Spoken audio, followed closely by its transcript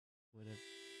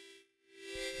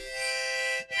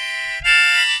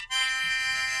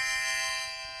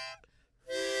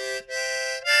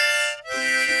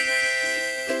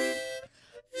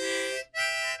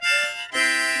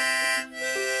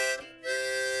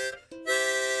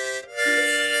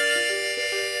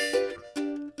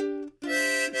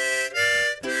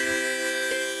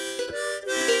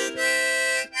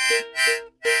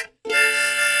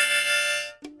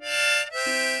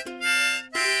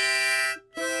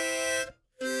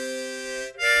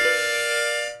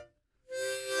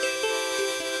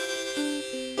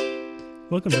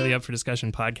Welcome to the Up for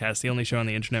Discussion podcast, the only show on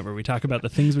the internet where we talk about the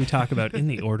things we talk about in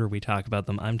the order we talk about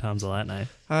them. I'm Tom Zalatni.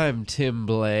 I'm Tim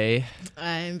Blay.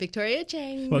 I'm Victoria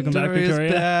Chang. Welcome back, Victoria's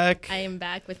Victoria. back. I am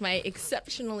back with my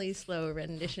exceptionally slow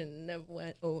rendition of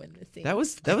What Owen was singing. That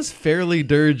was fairly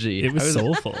dirgy. It was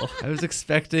soulful. I was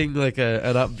expecting like an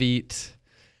upbeat,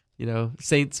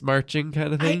 Saints marching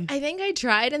kind of thing. I think I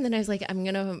tried, and then I was like, I'm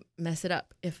gonna mess it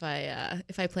up if I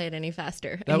play it any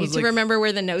faster. I need was to like- remember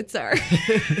where the notes are.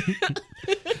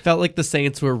 Felt like the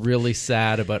Saints were really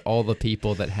sad about all the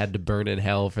people that had to burn in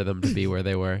hell for them to be where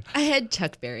they were. I had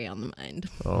Chuck Berry on the mind.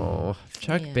 Oh,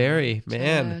 Chuck Yeah, Berry,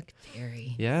 man. Chuck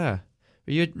Berry. Yeah.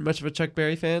 Are you much of a Chuck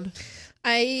Berry fan?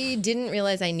 I didn't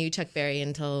realize I knew Chuck Berry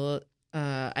until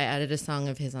I added a song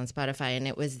of his on Spotify, and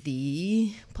it was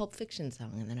the Pulp Fiction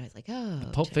song. And then I was like, oh,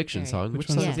 Pulp Chuck Fiction Berry. song? Which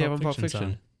one's song the does he have on Pulp Pulp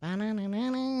Fiction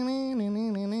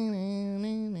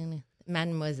Fiction?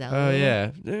 Mademoiselle. Oh, yeah.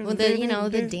 Well,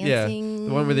 the dancing. Yeah, the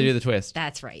one where they do the twist.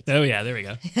 That's right. Oh, yeah, there we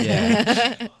go.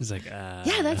 Yeah. He's like, Yeah,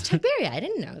 that's Chuck Berry. I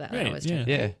didn't know that. Right, That was yeah. Chuck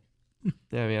Yeah. Berry.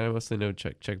 Yeah, I mean, I mostly know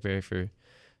Chuck Berry for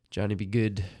Johnny Be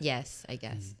Good. Yes, I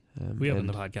guess. We opened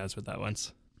and- the podcast with that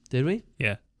once. Did we?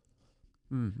 Yeah.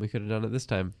 We could have done it this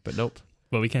time, but nope.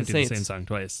 Well, we can't The do the Saints. same song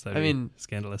twice. That'd I be mean-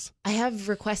 scandalous. I have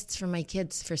requests from my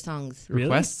kids for songs. Really?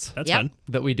 Requests That's Yep. fun.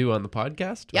 that we do on the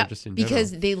podcast? Or Yep, just in general?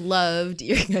 because they loved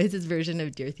your guys' version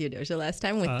of Dear Theodosia last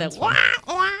time with that's the wah,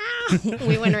 wah.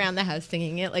 We went around the house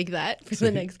singing it like that for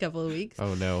the next couple of weeks.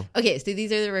 Oh, no. Okay, so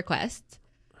these are the requests.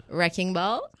 Wrecking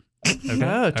Ball. Okay.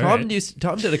 Oh, All Tom, right.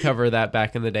 Tom did a cover of that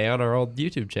back in the day on our old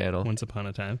YouTube channel. Once upon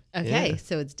a time. Okay, Yeah.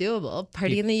 so it's doable.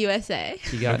 Party in the USA.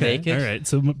 He got Okay. naked. All right.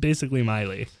 So basically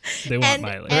Miley. They want And-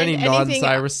 Miley. Are there any And anything-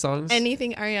 non-Cyrus songs?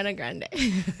 Anything Ariana Grande.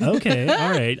 Okay. All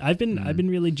right. I've been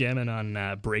really jamming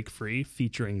on Break Free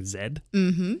featuring Zed.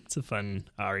 Mm-hmm. It's a fun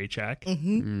Ari track.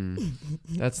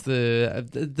 That's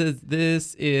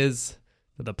this is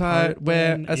The part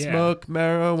where when- I yeah. smoke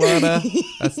marijuana.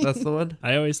 that's the one.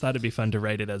 I always thought it'd be fun to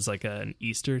write it as like an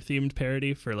Easter themed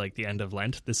parody for like the end of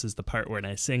Lent. This is the part when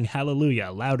I sing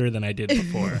Hallelujah louder than I did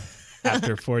before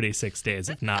after 46 days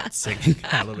of not singing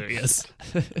Hallelujahs.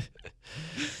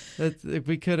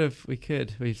 We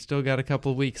could. We've still got a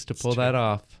couple weeks to pull true. that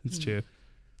off It's true.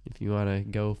 if you want to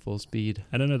go full speed.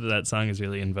 I don't know that song is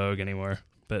really in vogue anymore,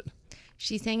 but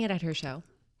She sang it at her show.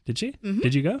 did she?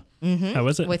 Did you go? Mm-hmm. How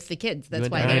was it? With the kids. That's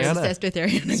went why to they're Ariana. obsessed with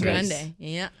Ariana Nice. Grande.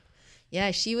 Yeah. Yeah,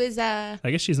 she was, I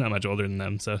guess she's not much older than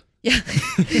them, so yeah,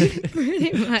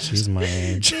 pretty much. she's my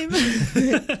age.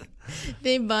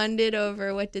 They bonded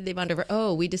over, what did they bond over?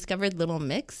 Oh, we discovered Little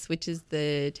Mix, which is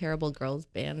the Terrible Girls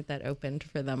band that opened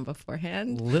for them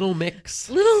beforehand. Little Mix.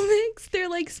 Little Mix, they're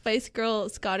like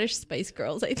Scottish Spice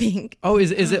Girls, I think. Oh,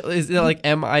 is it like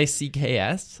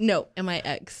MICKS? No,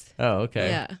 MIX. Oh,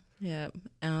 okay. Yeah.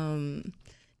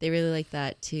 They really like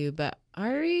that too. But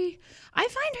Ari, I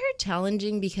find her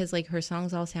challenging because like her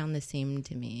songs all sound the same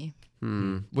to me.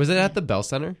 Was it at the Bell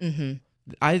Center? Mm-hmm.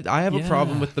 I have a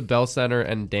problem Yeah. with the Bell Center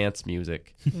and dance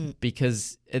music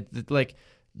because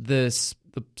the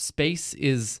space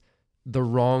is the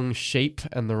wrong shape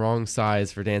and the wrong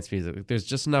size for dance music. There's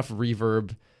just enough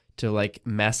reverb to like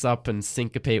mess up and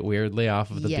syncopate weirdly off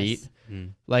of the Yes. beat.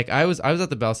 Like I was at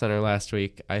the Bell Center last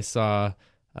week. I saw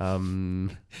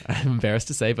I'm embarrassed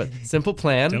to say, but Simple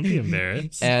Plan Don't be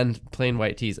embarrassed. and Plain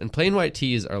White Tees. And Plain White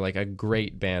Tees are like a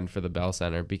great band for the Bell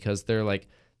Center because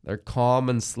they're calm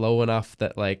and slow enough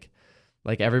that like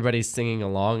everybody's singing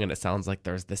along and it sounds like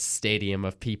there's this stadium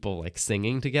of people like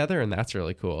singing together, and that's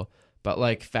really cool. But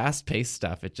like fast-paced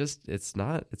stuff, it's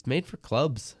made for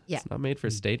clubs. Yeah. It's not made for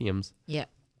stadiums. Yeah,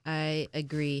 I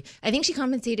agree. I think she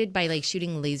compensated by like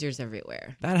shooting lasers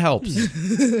everywhere. That helps.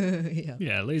 Yeah.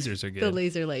 Yeah, lasers are good. The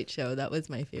laser light show, that was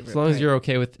my favorite As long as part. you're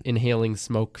okay with inhaling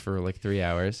smoke for like 3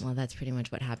 hours. Well, that's pretty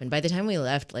much what happened. By the time we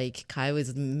left, like Kai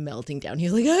was melting down. He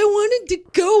was like, I wanted to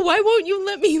go. Why won't you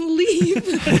let me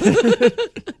leave?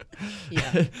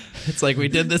 Yeah. It's like we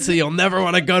did this so you'll never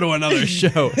want to go to another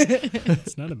show.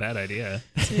 It's not a bad idea.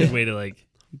 It's a good way to like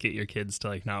get your kids to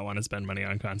like not want to spend money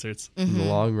on concerts. In the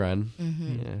long run.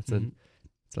 Mm-hmm. Yeah, it's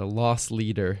a lost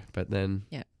leader, but then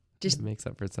Just it makes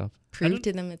up for itself. prove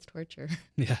to them it's torture.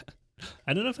 Yeah.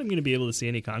 I don't know if I'm going to be able to see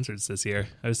any concerts this year.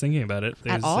 I was thinking about it.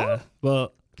 all?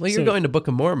 Well, Well, you're so- going to Book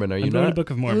of Mormon, are you I'm going to not?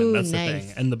 Book of Mormon. Ooh, That's nice. the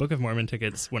thing. And the Book of Mormon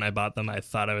tickets, when I bought them, I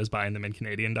thought I was buying them in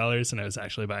Canadian dollars, and I was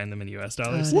actually buying them in US Oh,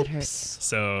 dollars. that hurts.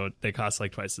 So they cost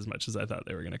like twice as much as I thought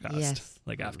they were going to cost, Yes.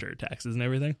 like after taxes and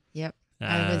everything. Yep.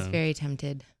 I was Um, very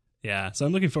tempted. Yeah, so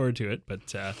I'm looking forward to it,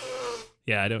 but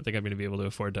yeah, I don't think I'm going to be able to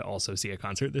afford to also see a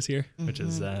concert this year, which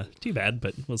is too bad,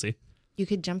 but we'll see. You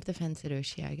could jump the fence at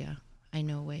Oshiaga. I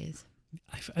know ways.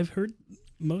 I've heard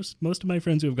most of my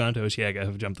friends who have gone to Osheaga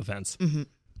have jumped the fence.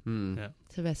 Mm-hmm. Yeah.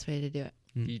 It's the best way to do it.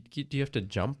 Do you have to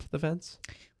jump the fence?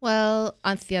 Well,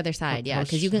 on the other side, yeah,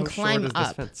 because you can climb short is this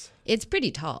up. fence? It's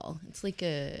pretty tall. It's like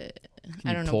a. I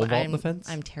you don't know. pole But vault the fence?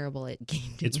 I'm terrible at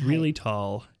gauging. It's height. really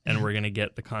tall, and we're going to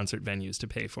get the concert venues to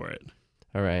pay for it.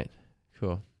 All right,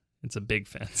 cool. It's a big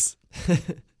fence.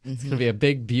 It's gonna be a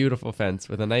big, beautiful fence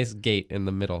with a nice gate in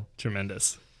the middle.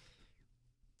 Tremendous.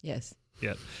 Yes.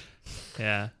 Yep.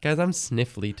 Yeah. Guys, I'm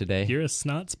sniffly today. You're a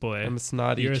snots boy. I'm a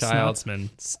snotty You're child. a snotsman.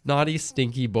 Snotty,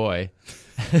 stinky boy.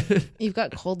 You've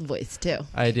got cold voice too.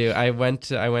 I do. I went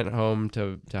home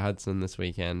to Hudson this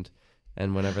weekend,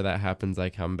 and whenever that happens, I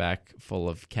come back full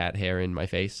of cat hair in my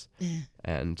face,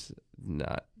 and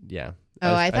not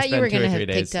Oh, I thought you spent were 2 or going to 3 have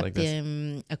days picked up like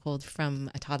this. a cold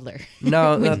from a toddler.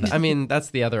 No, I mean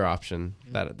that's the other option.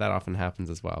 That often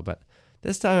happens as well. But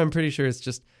this time, I'm pretty sure it's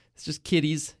just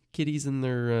kitties and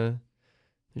their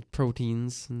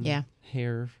proteins and Yeah.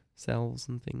 hair cells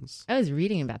and things. I was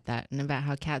reading about that and about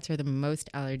how cats are the most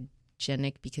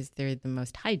allergenic because they're the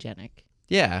most hygienic.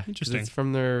 Yeah, 'cause Interesting. It's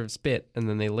from their spit, and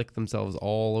then they lick themselves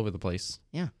all over the place.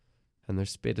 Yeah. And their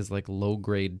spit is like low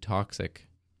grade toxic.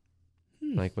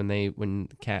 Like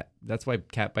that's why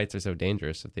cat bites are so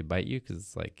dangerous if they bite you,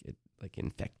 because it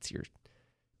infects your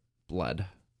blood.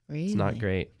 Really? It's not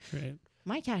great. Right.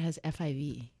 My cat has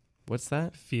FIV. What's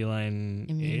that? Feline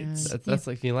Immuno- AIDS. That's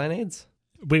like feline AIDS?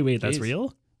 Wait, that's Jeez.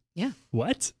 real? Yeah.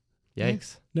 What?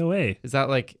 Yikes. No way. Is that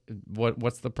like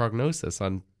what's the prognosis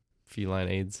on feline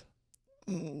AIDS?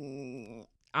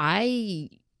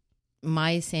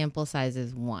 My sample size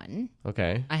is 1.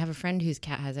 Okay. I have a friend whose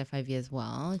cat has FIV as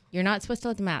well. You're not supposed to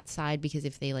let them outside because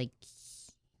if they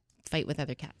fight with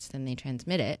other cats, then they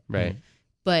transmit it. Right.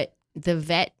 But the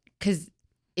vet, because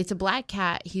it's a black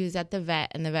cat, he was at the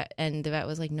vet, and the vet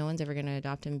was like, no one's ever going to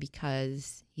adopt him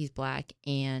because he's black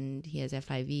and he has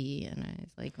FIV. And I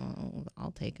was like, well,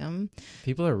 I'll take him.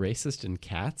 People are racist in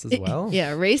cats as well?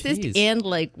 Yeah, racist Jeez. and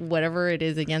whatever it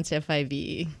is against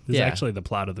FIV. This is Yeah. actually the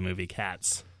plot of the movie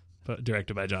Cats, but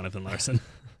directed by Jonathan Larson.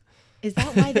 Is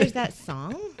that why there's that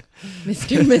song?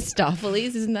 Mr.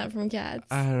 Mistopheles, isn't that from Cats?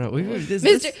 I don't know.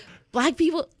 Mr. Black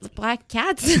people, black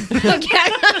cats. Okay.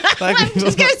 Black I'm people.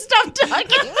 just going to stop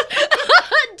talking.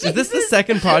 Is this the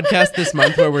second podcast this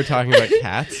month where we're talking about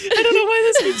cats? I don't know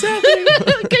why this keeps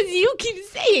happening. Because you keep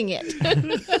saying it.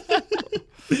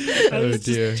 I Oh, was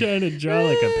dear. just trying to draw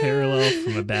a parallel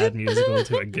from a bad musical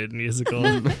to a good musical.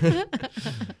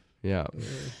 Yeah.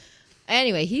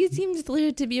 Anyway, he seems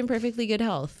to be in perfectly good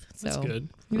health. So. That's good.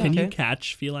 Yeah. Can you Okay.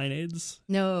 catch feline AIDS?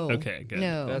 No. Okay, good.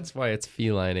 No. That's why it's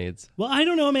feline AIDS. Well, I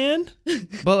don't know, man.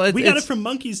 Well, We got it from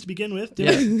monkeys to begin with,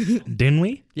 didn't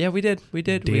we? Yeah, we did. We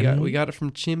Didn't we we? got it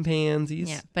from chimpanzees.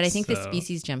 Yeah, but I think the So-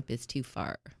 species jump is too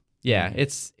far. Yeah,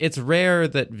 it's rare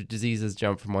that diseases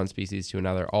jump from one species to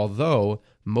another, although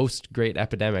most great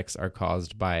epidemics are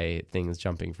caused by things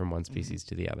jumping from one species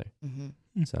to the other.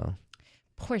 Mm-hmm. So,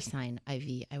 Porcine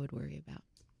IV, I would worry about.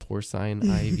 porcine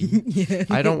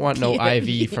IV. I don't want no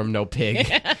IV from no pig.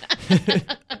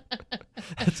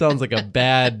 That sounds like a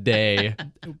bad day.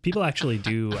 People actually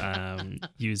do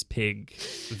use pig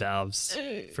valves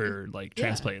for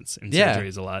transplants and Yeah.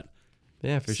 surgeries a lot.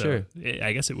 Yeah, for So, sure.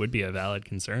 I guess it would be a valid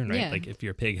concern, right? Yeah. Like if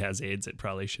your pig has AIDS, it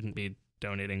probably shouldn't be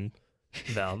donating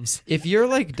valves. If you're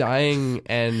dying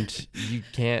and you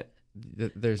can't,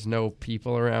 there's no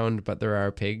people around, but there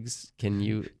are pigs, can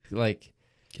you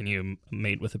Can you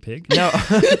mate with a pig? No,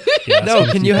 Yeah, no.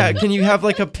 so Can you have a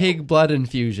a pig blood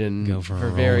infusion Go for for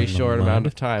a a very roll in the short mud? amount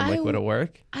of time? Would it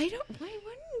work? I don't. Why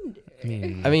wouldn't?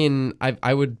 I I mean,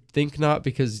 I would think not,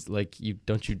 because you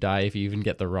die if you even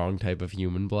get the wrong type of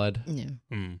human blood.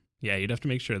 No. Yeah, you'd have to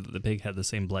make sure that the pig had the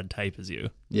same blood type as you.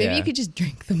 Maybe you could just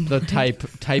drink them. the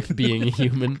type being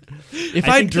human. If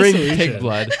I I, think the drink solution- pig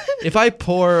blood, if I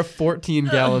pour 14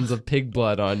 gallons of pig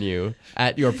blood on you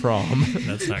at your prom,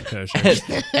 That's not kosher.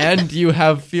 and you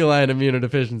have feline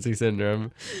immunodeficiency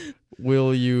syndrome,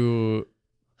 will you?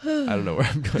 I don't know where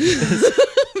I'm going with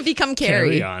this. Become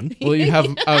Carry Carrie. on. Will you have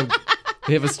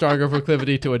a stronger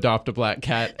proclivity to adopt a black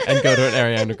cat and go to an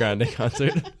Ariana Grande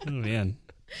concert? Oh man.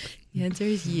 The answer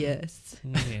is yes. Oh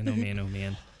man. Oh man. Oh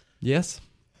man. Yes.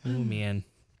 Oh man.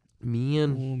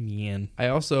 Man. Oh man. I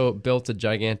also built two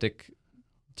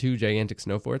gigantic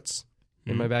snow forts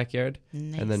in my backyard,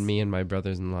 Nice. and then me and my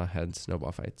brothers-in-law had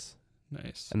snowball fights.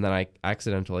 Nice. And then I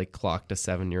accidentally clocked a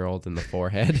 7-year-old in the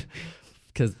forehead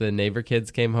because the neighbor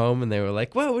kids came home and they were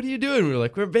like, "Whoa, what are you doing?" We were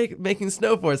like, "We're making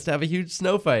snow forts to have a huge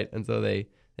snow fight." And so they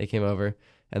came over.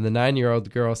 And the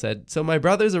 9-year-old girl said, "So my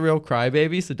brother's a real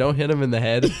crybaby, so don't hit him in the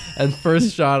head." And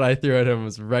first shot I threw at him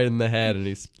was right in the head, and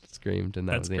he screamed, and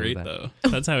that That's was the great end of that. though.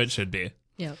 That's how it should be.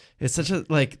 Yeah. It's such a,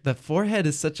 like, the forehead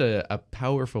is such a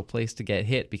powerful place to get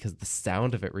hit because the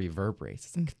sound of it reverberates.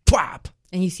 It's like, pwap!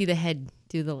 And you see the head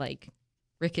do the like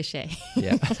ricochet.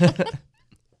 Yeah.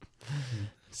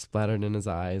 Splattered in his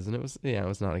eyes, and it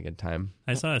was not a good time.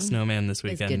 I saw a snowman this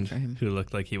It's good weekend for him. who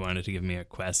looked like he wanted to give me a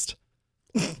quest.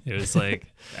 It was like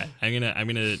I'm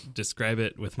gonna describe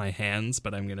it with my hands,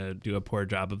 but I'm gonna do a poor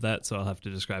job of that, so I'll have to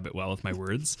describe it well with my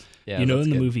words. Yeah, you know, that's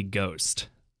in the good. movie Ghost,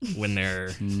 when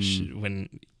they're when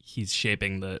he's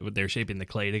they're shaping the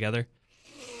clay together.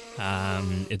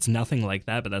 It's nothing like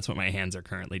that, but that's what my hands are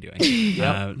currently doing.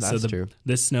 Yep, that's true.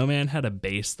 This snowman had a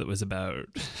base that was about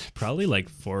probably like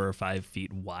 4 or 5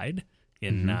 feet wide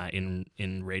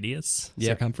in radius,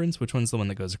 Yep. circumference. Which one's the one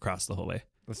that goes across the whole way?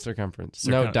 The circumference.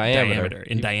 No, diameter.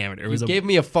 In diameter. It was You gave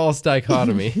me a false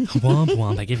dichotomy. womp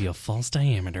womp. I give you a false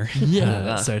diameter.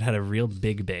 Yeah. So it had a real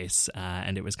big base,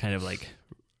 and it was kind of like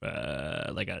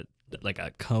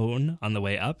a cone on the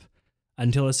way up,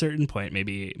 until a certain point,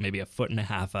 maybe a foot and a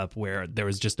half up, where there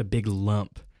was just a big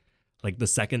lump. Like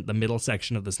the middle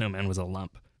section of the snowman was a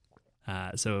lump.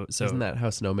 So Isn't that how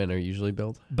snowmen are usually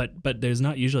built? but there's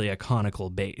not usually a conical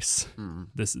base.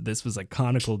 This was a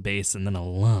conical base and then a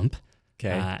lump. Okay.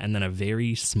 And then a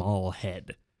very small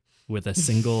head with a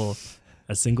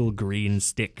single green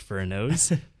stick for a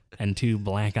nose and 2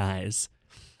 black eyes.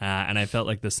 And I felt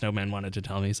like the snowman wanted to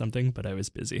tell me something, but I was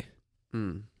busy.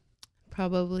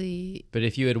 Probably But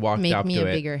if you had walked make up me to a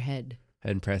it bigger head.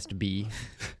 and pressed B,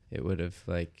 it would have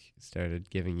like started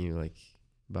giving you like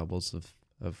bubbles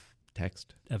of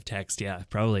text. Of text, yeah,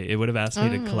 probably. It would have asked me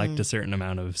to collect a certain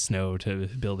amount of snow to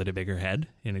build it a bigger head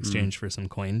in exchange for some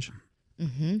coinage.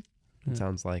 Mm-hmm. It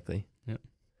sounds likely. Yep.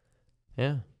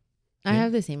 Yeah. I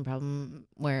have the same problem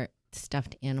where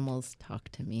stuffed animals talk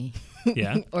to me.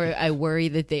 Yeah. Or I worry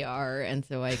that they are, and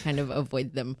so I kind of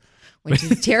avoid them, which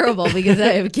is terrible because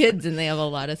I have kids and they have a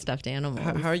lot of stuffed animals.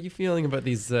 How are you feeling about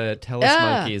these Tellus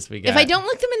monkeys we got? If I don't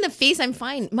look them in the face, I'm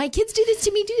fine. My kids do this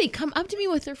to me too. They come up to me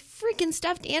with their freaking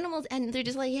stuffed animals and they're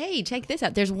just like, hey, check this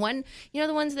out. There's one,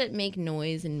 the ones that make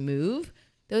noise and move?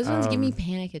 Those ones give me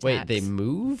panic attacks. Wait, they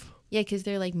move? Yeah, because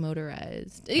they're like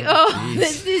motorized. Oh,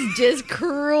 this is just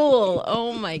cruel.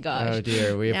 Oh my gosh. Oh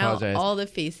dear, we Now apologize. all the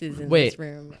faces in Wait, this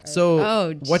room.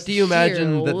 So what do you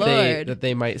imagine dear Lord. that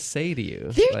they might say to you?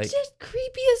 They're like, just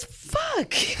creepy as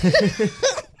fuck.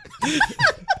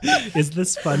 Is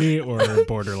this funny or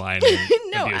borderline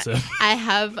No, abusive? I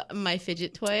have my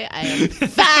fidget toy. I am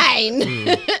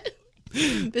fine.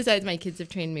 Besides, my kids have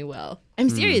trained me well. I'm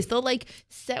serious. They'll like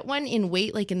set one in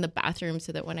wait, like in the bathroom,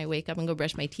 so that when I wake up and go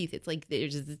brush my teeth, it's like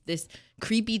there's this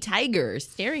creepy tiger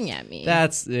staring at me.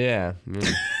 That's yeah.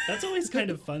 That's always kind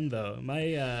of fun, though.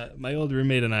 My old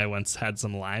roommate and I once had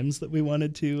some limes that we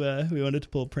wanted to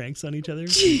pull pranks on each other.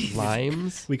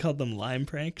 Limes. We called them lime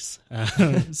pranks.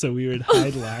 So we would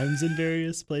hide limes in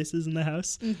various places in the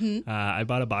house. I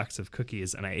bought a box of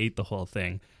cookies and I ate the whole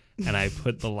thing. And I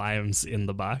put the limes in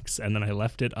the box and then I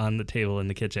left it on the table in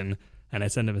the kitchen. And I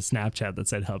sent him a Snapchat that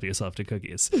said, "Help yourself to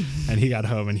cookies." And he got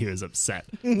home and he was upset.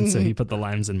 And so he put the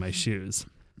limes in my shoes.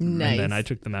 Nice. And then I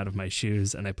took them out of my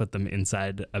shoes and I put them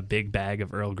inside a big bag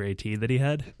of Earl Grey tea that he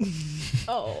had.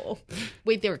 Oh,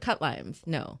 wait, they were cut limes?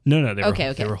 No. No, they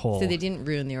Okay. were whole. So they didn't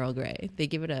ruin the Earl Grey. They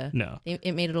give it a No.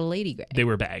 It made it a lady Grey. They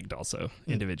were bagged also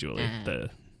individually.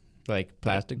 Like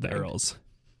plastic The bag? Earls.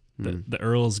 The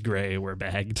Earls Grey were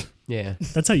bagged. Yeah.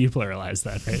 That's how you pluralize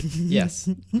that, right? Yes.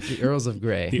 The Earls of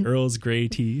Grey. The Earls Grey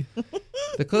tea.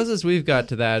 The closest we've got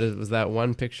to that was that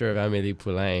one picture of Amélie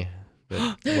Poulain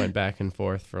that went back and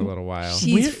forth for a little while.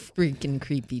 She's freaking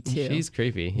creepy too. She's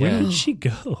creepy. Where Yeah. did she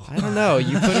go? I don't know.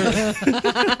 You put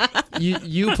her.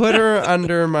 you put her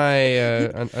under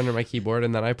my keyboard,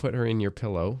 and then I put her in your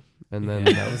pillow, and then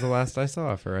that was the last I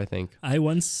saw of her. I think. I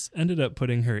once ended up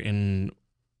putting her in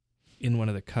one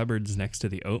of the cupboards next to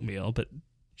the oatmeal, but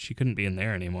she couldn't be in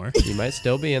there anymore. You might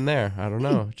still be in there. I don't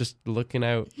know. Just looking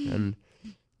out and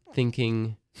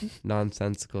thinking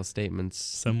nonsensical statements.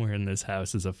 Somewhere in this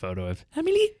house is a photo of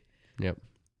Emily. Yep.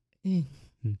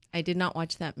 I did not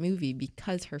watch that movie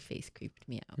because her face creeped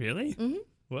me out. Really? Mm-hmm.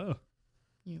 Whoa.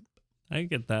 Yep. I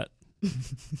get that.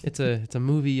 It's a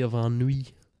movie of ennui.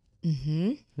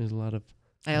 Mm-hmm. There's a lot of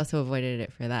I also avoided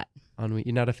it for that. ennui.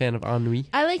 You're not a fan of ennui?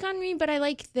 I like Henri, but I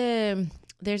like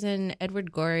there's an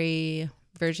Edward Gorey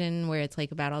version where it's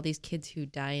like about all these kids who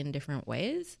die in different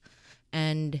ways.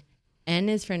 And N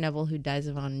is for Neville, who dies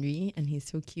of ennui, and he's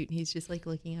so cute. He's just like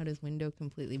looking out his window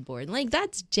completely bored. Like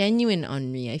that's genuine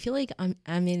ennui. I feel like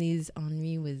Amélie's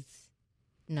ennui was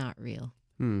not real.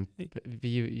 But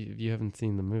you haven't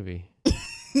seen the movie.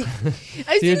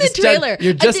 I've seen the trailer.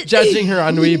 You're just judging her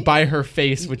ennui by her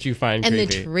face, which you find and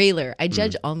creepy. the trailer. I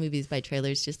judge all movies by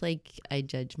trailers, just like I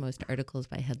judge most articles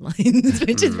by headlines,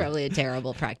 which is probably a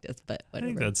terrible practice, but I whatever.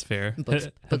 think that's fair.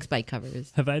 Books by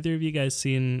covers. Have either of you guys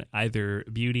seen either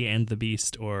Beauty and the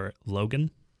Beast or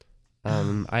Logan?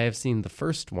 I have seen the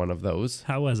first one of those.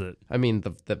 How was it? I mean, the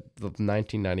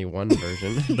 1991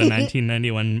 version. The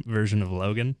 1991 version of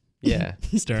Logan, Yeah.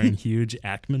 starring Hugh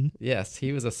Jackman. Yes,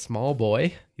 he was a small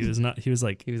boy. He was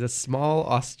like He was a small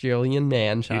Australian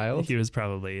man-child. he was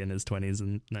probably in his 20s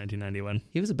in 1991.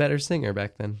 He was a better singer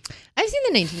back then. I've seen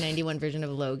the 1991 version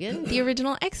of Logan, the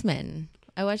original X-Men.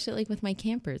 I watched it like with my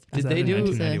campers. Is Did that they in do?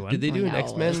 1991? Did they do an No,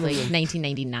 X-Men? It was like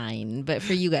 1999, but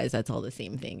for you guys, that's all the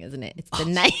same thing, isn't it? It's the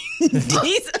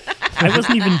 90s. I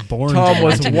wasn't even born. Tom in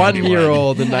was 1991. 1 year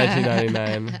old in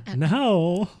 1999.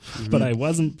 No, but I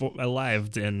wasn't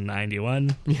alive in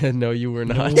 91. Yeah, no, you were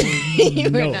not. You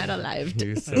were No. not alive.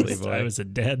 You I silly was, boy. I was a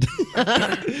dead.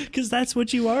 Because that's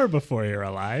what you are before you're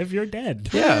alive. You're dead.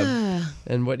 Yeah,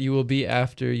 and what you will be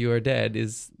after you are dead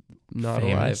is not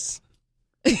Famous.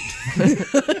 Do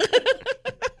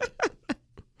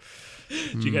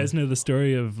you guys know the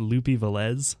story of Lupe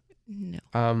Velez? No.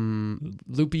 alive.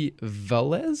 Lupe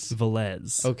Velez?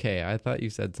 Velez. Okay, I thought you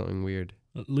said something weird.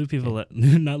 Lupe Velez,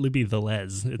 not Lupe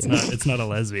Velez. It's not a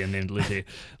lesbian named Lupe.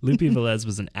 Lupe Velez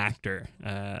was an actor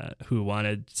who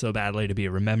wanted so badly to be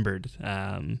remembered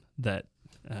that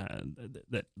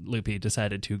Lupe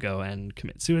decided to go and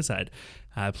commit suicide.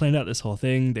 Planned out this whole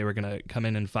thing. They were going to come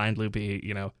in and find Lupe,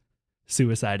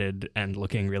 suicided and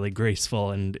looking really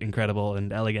graceful and incredible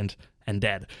and elegant and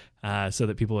dead, so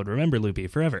that people would remember Lupe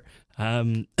forever.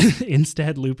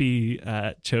 Instead, Lupe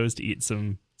chose to eat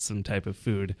some type of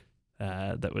food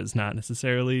that was not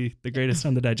necessarily the greatest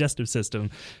on the digestive system,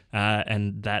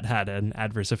 and that had an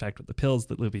adverse effect with the pills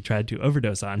that Lupe tried to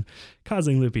overdose on,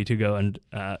 causing Lupe to go and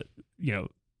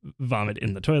vomit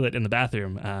in the toilet in the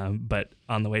bathroom, but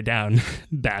on the way down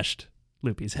bashed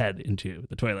Lupe's head into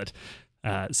the toilet.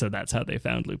 So that's how they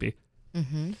found Lupe.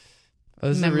 Mm-hmm. Oh,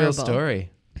 this is a real Memorable. story.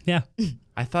 Yeah.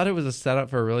 I thought it was a setup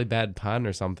for a really bad pun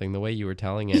or something, the way you were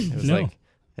telling it. It was No. like,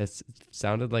 it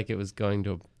sounded like it was going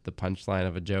to the punchline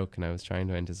of a joke, and I was trying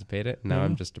to anticipate it. Now No.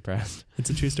 I'm just depressed. It's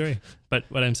a true story. But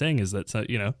what I'm saying is that,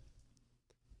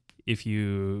 if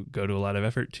you go to a lot of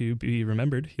effort to be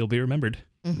remembered, you'll be remembered.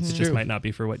 Mm-hmm. It It's just true. might not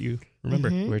be for what you remember.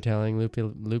 Mhm. We're telling Lupe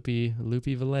Velez Lupe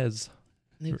Velez.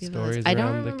 stories I don't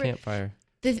around the remember. campfire.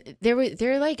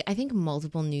 There are like I think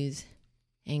multiple news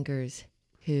anchors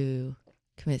who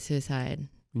commit suicide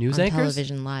News on anchors?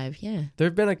 television live. Yeah, There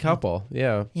have been a couple,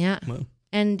 yeah. yeah. Well,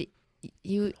 And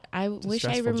I wish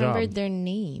I stressful remembered job. their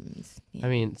names. Yeah. I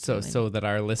mean, so that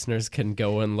our listeners can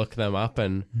go and look them up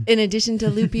and In addition to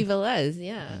Lupe Velez,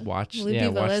 yeah. watch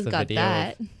Lupe watch Velez the got video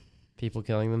that. of people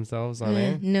killing themselves on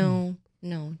air. No,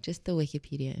 just the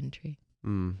Wikipedia entry.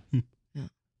 Mm.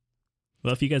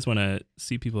 Well, if you guys want to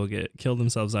see people kill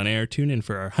themselves on air, tune in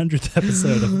for our 100th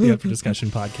episode of the Up for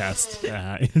Discussion podcast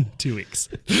in 2 weeks.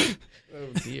 Oh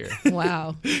dear.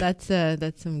 Wow, that's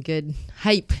some good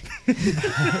hype.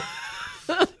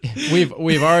 We've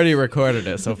already recorded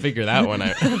it, so figure that one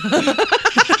out.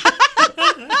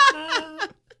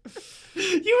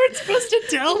 You weren't supposed to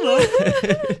tell them. We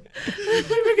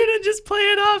were going to just play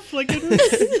it off like it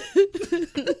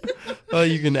was. Well,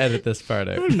 you can edit this part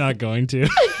out. I'm not going to.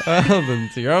 Well, then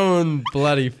it's your own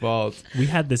bloody fault. We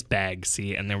had this bag,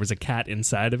 and there was a cat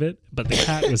inside of it, but the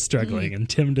cat was struggling, and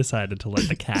Tim decided to let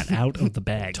the cat out of the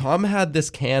bag. Tom had this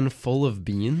can full of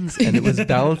beans, and it was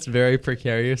balanced very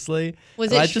precariously.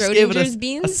 Was And it I just gave Schrodinger's a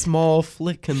beans? small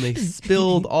flick, and they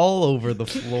spilled all over the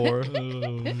floor.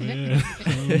 Oh man,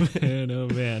 oh man, oh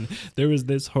man. There was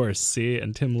this horse,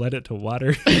 and Tim led it to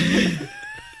water.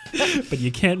 But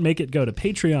you can't make it go to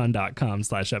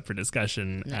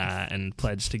patreon.com/up-for-discussion and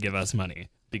pledge to give us money,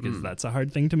 because that's a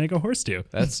hard thing to make a horse do.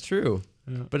 That's true.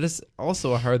 Yeah. But it's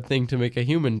also a hard thing to make a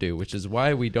human do, which is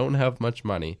why we don't have much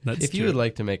money. That's if you true. would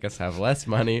like to make us have less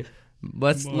money,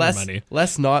 less money.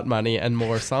 less not money and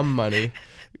more some money,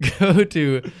 go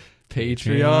to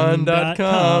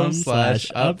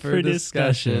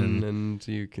patreon.com/up-for-discussion and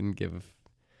you can give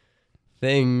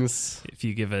things. If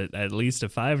you give it at least a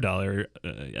 $5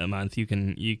 a month, you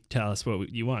tell us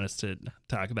what you want us to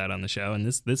talk about on the show. And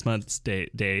this month's day's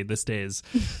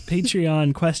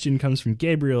Patreon question comes from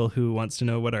Gabriel, who wants to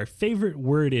know what our favorite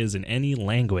word is in any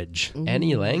language.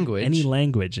 Any language. Any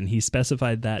language, and he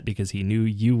specified that because he knew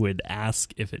you would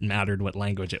ask if it mattered what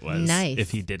language it was. Nice.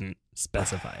 If he didn't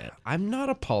specify it. I'm not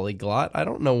a polyglot. I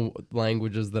don't know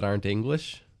languages that aren't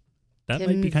English. That might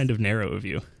be Tim's- kind of narrow of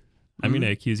you. I'm going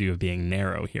to accuse you of being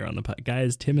narrow here on the pod.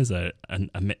 Guys, Tim is I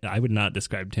would not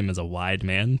describe Tim as a wide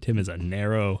man. Tim is a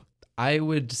narrow I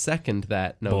would second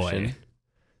that notion. boy.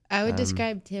 I would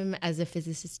describe Tim as a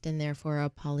physicist and therefore a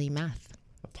polymath.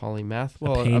 A polymath.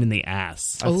 A pain in the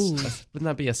ass. wouldn't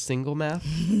that be a single math?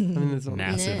 I mean, there's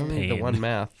Massive only the pain. one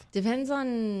math. Depends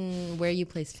on where you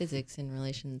place physics in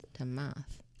relation to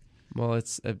math. Well,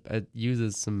 it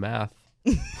uses some math.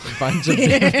 A bunch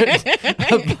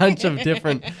of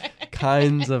different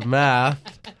kinds of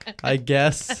math, I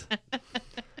guess.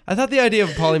 I thought the idea of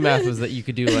polymath was that you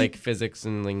could do like physics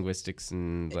and linguistics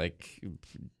and like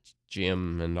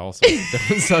gym and all sorts of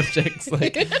different subjects.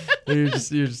 Like you're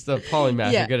just a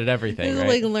polymath. Yeah. You're good at everything, right?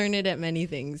 Like learn it at many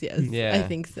things. Yes, Yeah. I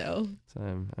think so. So,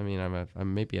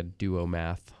 I'm maybe a duo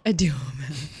math. I do.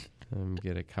 I'm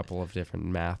good at a couple of different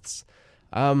maths.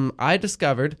 I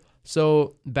discovered,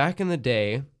 so back in the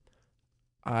day,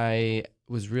 I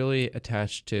was really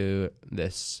attached to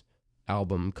this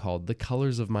album called The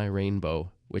Colors of My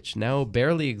Rainbow, which now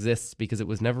barely exists because it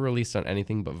was never released on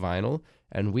anything but vinyl.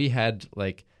 And we had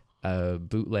like a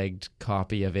bootlegged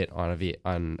copy of it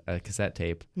on a cassette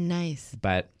tape, Nice.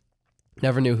 but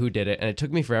never knew who did it. And it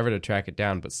took me forever to track it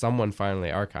down, but someone finally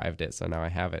archived it. So now I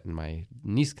have it and my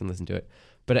niece can listen to it.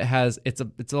 But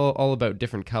it's all about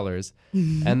different colors.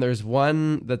 And there's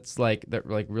one that's like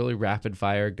really rapid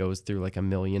fire, goes through like a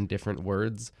million different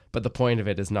words. But the point of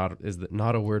it is that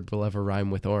not a word will ever rhyme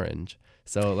with orange.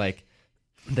 So like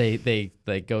they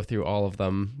go through all of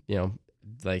them, you know,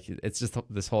 like it's just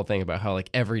this whole thing about how like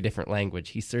every different language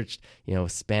he searched, you know,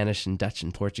 Spanish and Dutch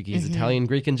and Portuguese, Italian,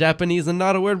 Greek and Japanese, and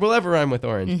not a word will ever rhyme with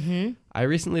orange. I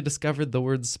recently discovered the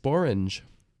word sporange.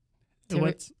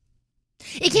 What's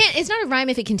It can't. It's not a rhyme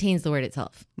if it contains the word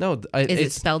itself. No, Is it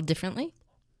it's spelled differently?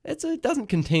 it doesn't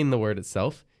contain the word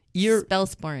itself. Ear Spell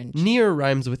sporange. near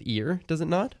rhymes with ear, does it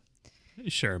not?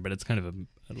 Sure, but it's kind of a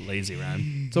lazy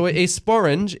rhyme. So a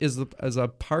sporange is a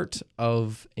part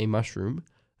of a mushroom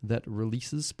that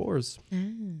releases spores.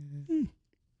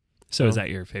 So is that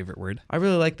your favorite word? I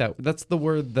really like that. That's the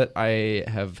word that I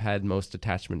have had most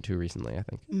attachment to recently, I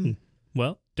think.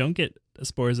 Well, don't get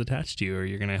spores attached to you or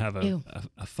you're going to have Ew.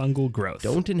 a fungal growth.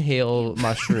 Don't inhale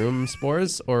mushroom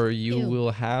spores or you Ew.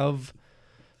 will have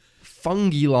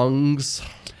fungi lungs.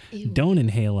 Ew. Don't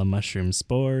inhale a mushroom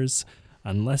spores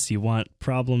unless you want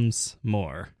problems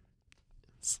more.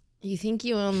 You think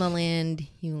you own the land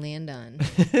you land on.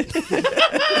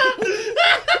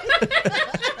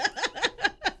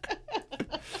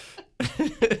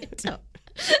 Don't.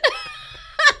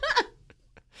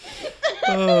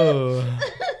 Oh.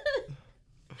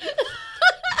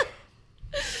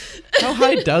 How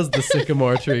high does the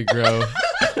sycamore tree grow?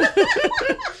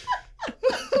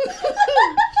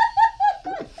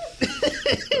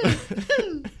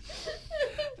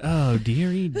 Oh,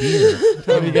 dearie dear.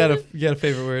 Oh, you got a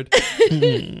favorite word?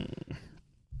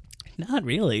 Not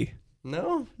really.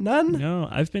 No? None? No,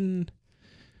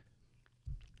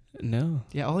 No.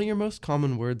 Yeah, all your most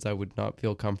common words I would not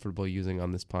feel comfortable using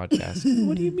on this podcast.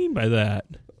 What do you mean by that?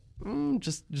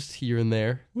 Just here and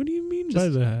there. What do you mean by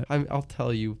that? I'll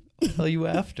tell you. I'll tell you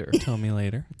after. Tell me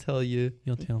later. I'll tell you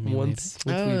You'll tell me once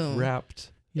Oh. we've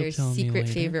wrapped. You'll There's tell me secret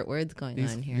later. favorite words going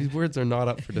on here. These words are not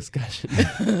up for discussion.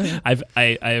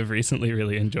 I have recently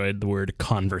really enjoyed the word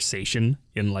conversation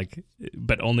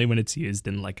but only when it's used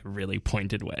in like a really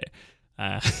pointed way.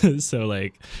 So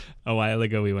like a while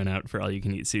ago we went out for all you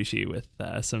can eat sushi with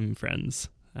some friends,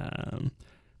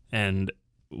 and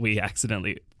we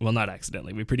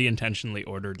we pretty intentionally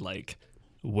ordered like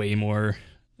way more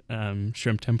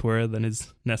shrimp tempura than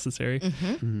is necessary.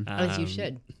 As you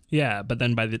should. Yeah, but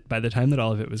then by the time that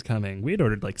all of it was coming, we had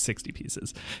ordered like 60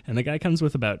 pieces. And the guy comes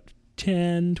with about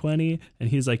 10, 20, and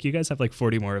he's like, you guys have like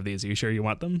 40 more of these. Are you sure you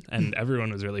want them? And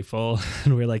everyone was really full.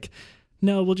 And we're like,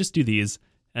 no, we'll just do these.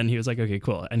 And he was like, okay,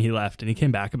 cool. And he left and he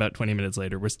came back about 20 minutes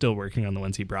later. We're still working on the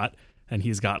ones he brought. And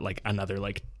he's got like another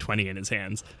like 20 in his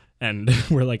hands. And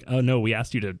we're like, oh no, we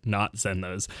asked you to not send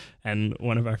those. And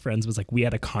one of our friends was like, we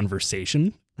had a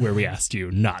conversation where we asked you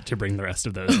not to bring the rest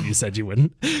of those. And you said you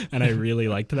wouldn't. And I really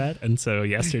liked that. And so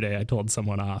yesterday I told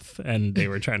someone off and they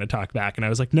were trying to talk back. And I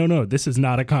was like, no, this is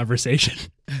not a conversation.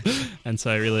 And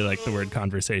so I really like the word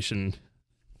conversation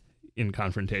in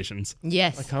confrontations.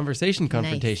 Yes. A conversation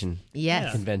confrontation.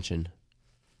 Yes. Convention.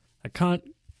 A Sorry?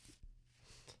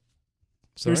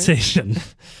 conversation.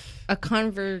 A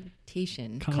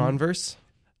conversation. Converse.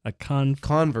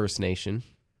 Converse nation.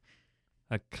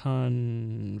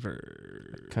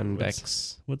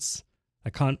 Convex. What's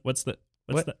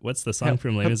the song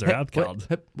from Les Miserables called?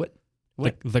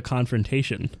 What? The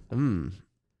confrontation.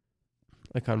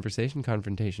 A conversation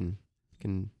confrontation.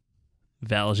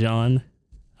 Valjean,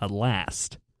 at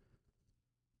last.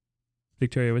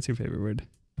 Victoria, what's your favorite word?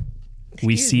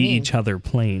 We Excuse see me. each other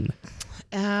plain.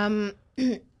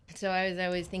 So I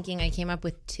was thinking I came up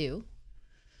with 2.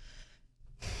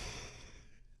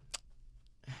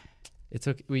 It's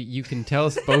okay. You can tell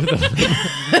us both of them.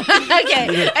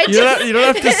 Okay. You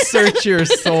don't have to search your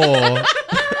soul. But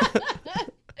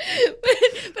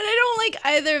I don't like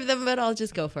either of them, but I'll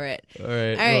just go for it. All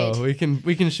right. All right. Well,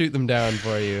 we can shoot them down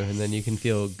for you, and then you can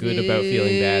feel good about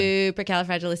feeling bad.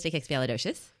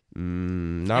 Supercalifragilisticexpialidocious.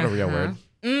 Not a real word.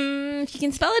 If you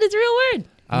can spell it, it's a real word.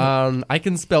 I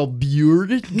can spell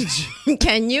beard.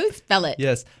 Can you spell it?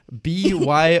 Yes,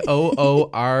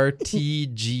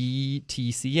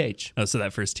 BYOORTGTCH. Oh, so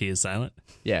that first T is silent?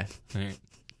 Yeah. All right.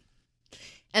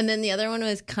 And then the other one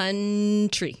was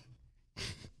country.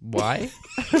 Why?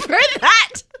 For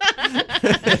that.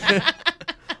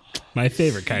 My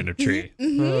favorite kind of tree.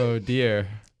 Oh dear.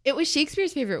 It was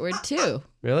Shakespeare's favorite word too.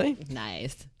 Really?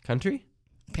 Nice. Country?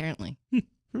 Apparently.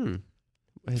 Hmm.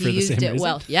 For He the used same it reason?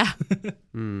 well. Yeah.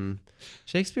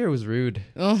 Shakespeare was rude.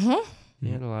 Uh-huh. He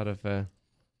had a lot of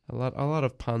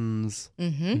puns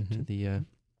Mm-hmm. to the.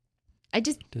 I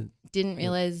just didn't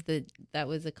realize that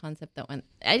was a concept that went.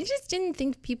 I just didn't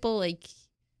think people like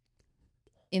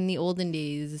in the olden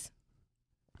days.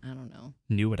 I don't know.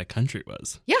 Knew what a country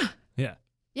was. Yeah. Yeah.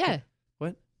 Yeah.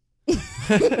 What?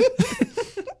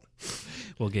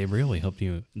 Well, Gabriel, we hope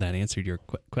that answered your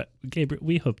Gabriel,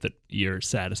 we hope that you're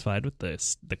satisfied with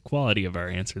the quality of our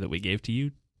answer that we gave to you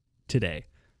today.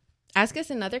 Ask us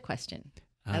another question.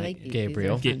 I like these.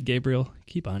 Gabriel. These are fun. Gabriel,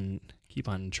 keep on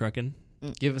trucking.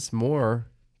 Give us more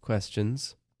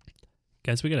questions.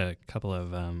 Guys, we got a couple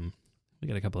of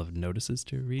notices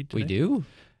to read today. We do.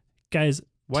 Guys,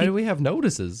 Why do we have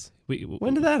notices?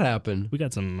 When did that happen? We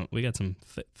got some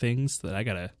things that I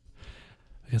got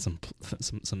some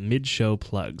mid-show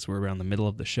plugs. We're around the middle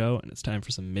of the show, and it's time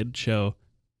for some mid-show.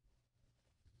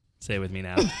 Say it with me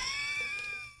now.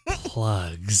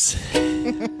 Plugs.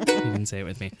 You can say it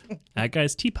with me.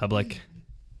 Guys, TeePublic.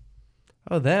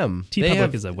 Oh, them.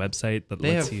 TeePublic is a website that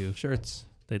They lets have you shirts.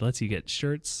 get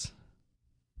shirts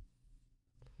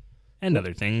and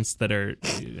other things that are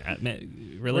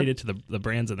related to the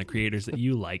brands and the creators that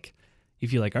you like.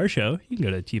 If you like our show, you can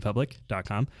go to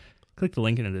teepublic.com. Click the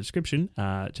link in the description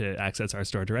to access our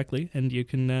store directly, and you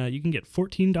can get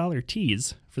 $14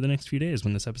 teas for the next few days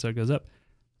when this episode goes up.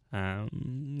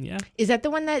 Yeah. Is that the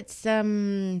one that's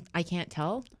I can't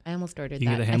tell? I almost ordered You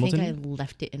can that. get the I think I Hamilton?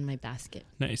 left it in my basket.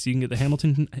 Nice. You can get the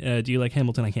Hamilton. Do you like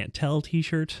Hamilton? I Can't Tell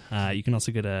T-shirt. You can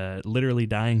also get a Literally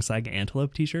Dying Saiga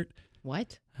Antelope T-shirt.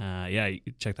 What? Yeah, you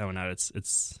can check that one out. It's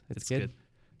good.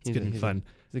 It's good and fun.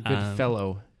 He's a good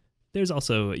fellow. There's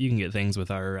also, you can get things with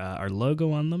our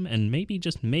logo on them, and maybe,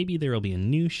 just maybe, there will be a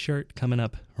new shirt coming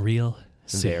up real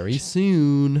soon. Very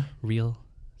soon. Real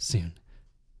soon.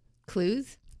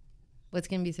 Clues? What's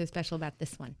going to be so special about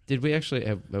this one? Did we actually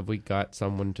have we got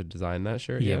someone to design that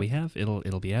shirt? Yeah, yet? we have.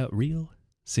 It'll be out real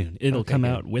soon. It'll Okay, come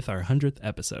good. out with our 100th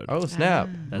episode. Oh snap!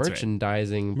 That's right.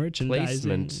 Merchandising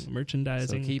placement.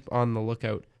 Merchandising. So keep on the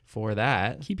lookout for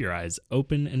that. Keep your eyes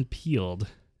open and peeled.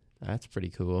 That's pretty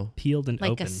cool. Peeled and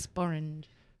Like open. a sporange.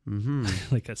 Mm-hmm.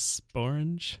 Like a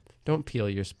sporange. Don't peel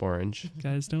your sporange.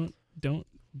 Guys, don't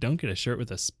get a shirt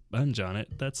with a sponge on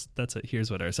it. That's a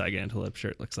here's what our Saiga Antelope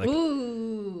shirt looks like.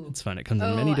 Ooh. It's fun. It comes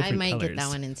in many different I might colors. get that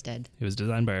one instead. It was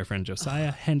designed by our friend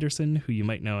Josiah Henderson, who you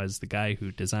might know as the guy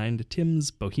who designed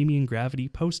Tim's Bohemian Gravity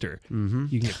poster. Mm-hmm.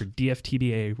 You can get for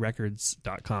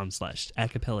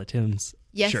dftbarecords.com/acapella-tims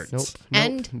Yes. shirts. Nope.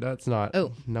 And- that's not.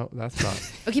 Oh. No, that's not.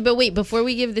 Okay, but wait, before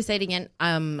we give the site again,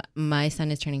 my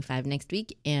son is turning 5 next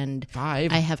week, and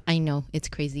 5. I know, it's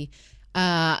crazy.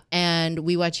 And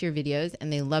we watch your videos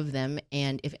and they love them.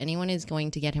 And if anyone is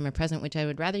going to get him a present, which I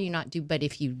would rather you not do, but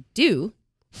if you do,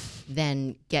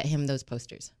 then get him those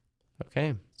posters.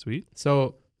 Okay. Sweet.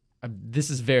 So this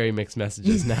is very mixed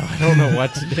messages now. I don't know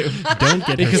what to do. Don't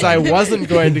get Because I wasn't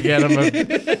going to get him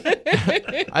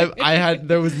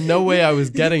there was no way I was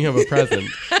getting him a present.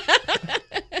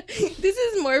 This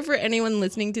is more for anyone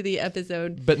listening to the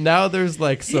episode. But now there's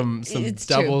like some It's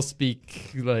double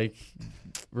speak, like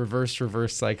reverse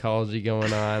psychology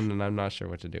going on, and I'm not sure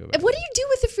what to do about it. What do you do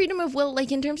with the freedom of will,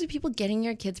 like in terms of people getting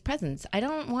your kids presents? I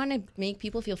don't want to make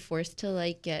people feel forced to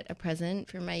like get a present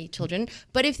for my children,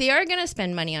 but if they are going to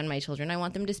spend money on my children, I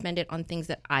want them to spend it on things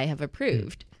that I have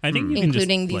approved. I think you can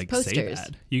Including just, these say posters.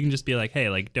 that. You can just be like, hey,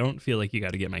 like, don't feel like you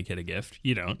got to get my kid a gift.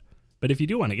 You don't. But if you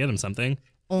do want to get him something,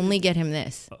 Only get him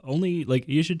this. only, like,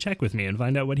 you should check with me and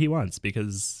find out what he wants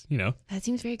because, That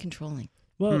seems very controlling.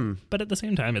 Well, but at the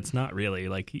same time, it's not really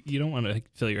like you don't want to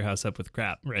fill your house up with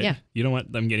crap, right? Yeah. You don't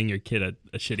want them getting your kid a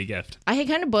shitty gift. I had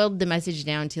kind of boiled the message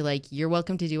down to like, you're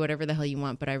welcome to do whatever the hell you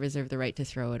want, but I reserve the right to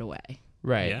throw it away.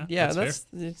 Right. Yeah, that's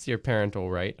it's your parental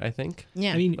right, I think.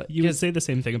 Yeah. I mean, But you would kids- say the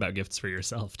same thing about gifts for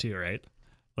yourself too, right?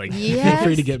 Like, feel Yes.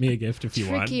 free to get me a gift if you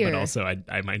want, Trickier. but also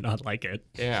I might not like it.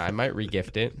 Yeah, I might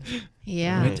regift it. I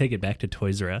Yeah. might take it back to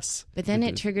Toys R Us. But then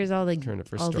it triggers all the Turn it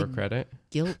for all store the credit.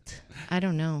 guilt. I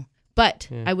don't know. But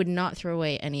Yeah. I would not throw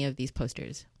away any of these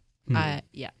posters. Hmm.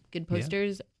 Good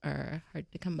posters are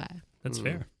hard to come by. That's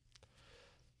fair.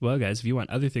 Well, guys, if you want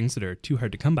other things that are too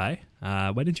hard to come by,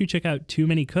 why don't you check out Too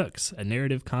Many Cooks, a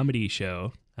narrative comedy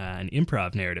show, an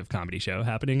improv narrative comedy show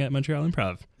happening at Montreal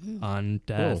Improv on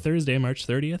Cool. Thursday, March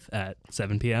 30th at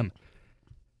 7 p.m.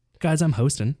 Guys, I'm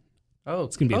hosting. Oh,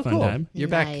 It's gonna be a fun cool. time. You're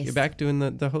back. Nice. You're back doing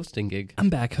the hosting gig. I'm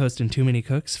back hosting Too Many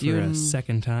Cooks for You a and-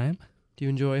 second time. Do you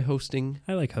enjoy hosting?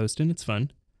 I like hosting. It's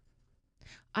fun.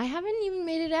 I haven't even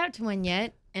made it out to one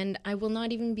yet, and I will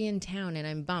not even be in town, and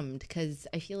I'm bummed because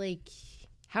I feel like,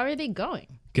 how are they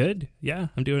going? Good. Yeah,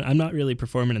 I'm not really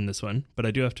performing in this one, but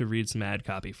I do have to read some ad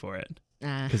copy for it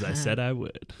because I said I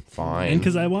would. Fine. And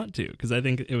because I want to, because I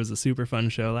think it was a super fun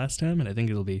show last time, and I think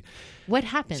it'll be What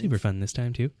happened? super fun this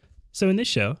time too. So in this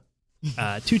show,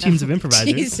 two teams of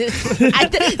improvisers. Jesus.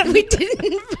 We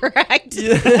didn't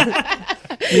practice.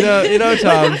 You know,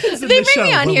 Tom. This is They the bring show.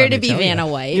 me on Well, here let to me be tell ya. Vanna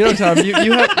White. You know, Tom. You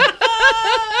have.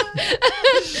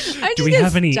 I'm Do just we gonna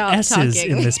have any stop S's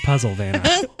talking. in this puzzle, Vanna?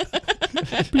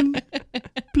 Bloop,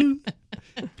 bloop,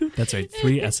 bloop. That's right,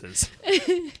 3 S's.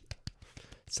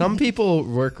 Some people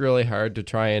work really hard to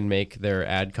try and make their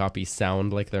ad copy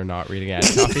sound like they're not reading ad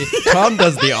copy. Tom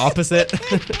does the opposite.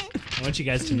 I want you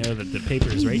guys to know that the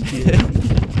paper's right here.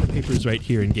 The paper's right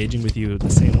here, engaging with you the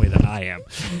same way that I am.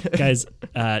 Guys,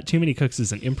 Too Many Cooks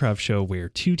is an improv show where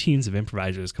 2 teams of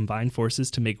improvisers combine forces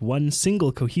to make one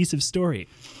single cohesive story.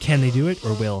 Can they do it,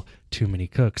 or will Too Many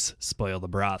Cooks spoil the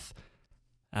broth?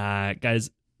 Guys,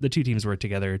 the 2 teams work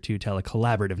together to tell a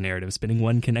collaborative narrative, spinning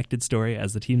one connected story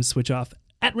as the teams switch off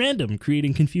at random,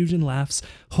 creating confusion, laughs,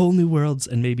 whole new worlds,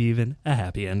 and maybe even a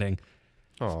happy ending.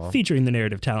 Aw. Featuring the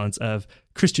narrative talents of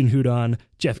Christian Houdon,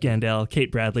 Jeff Gandel,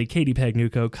 Kate Bradley, Katie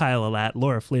Pagnucco, Kyle Alat,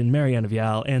 Laura Flynn, Mariana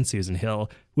Vial, and Susan Hill,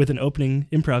 with an opening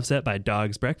improv set by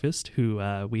Dog's Breakfast, who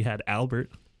we had Albert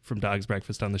from Dog's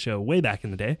Breakfast on the show way back in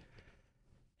the day,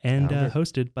 and Albert.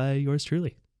 hosted by yours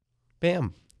truly.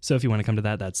 Bam. So if you want to come to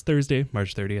that, that's Thursday,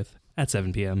 March 30th at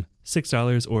 7 p.m.,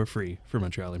 $6 or free for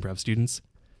Montreal Improv students.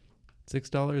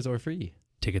 $6 or free.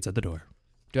 Tickets at the door.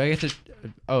 Do I get to?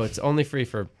 Oh, it's only free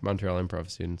for Montreal Improv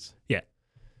students. Yeah.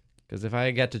 Because if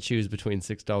I get to choose between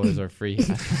 $6 or free,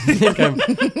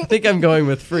 I think I'm going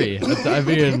with free. I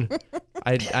mean,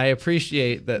 I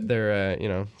appreciate that they're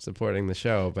supporting the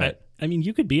show, but I mean,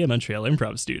 you could be a Montreal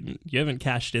Improv student. You haven't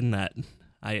cashed in that.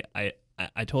 I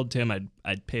told Tim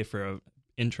I'd pay for a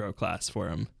intro class for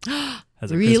him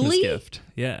as a Christmas Really? gift.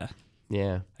 Yeah,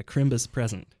 yeah. a Crimbus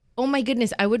present. Oh my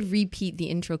goodness, I would repeat the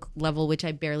intro level, which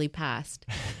I barely passed.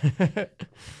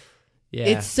 Yeah.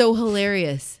 It's so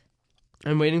hilarious.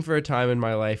 I'm waiting for a time in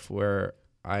my life where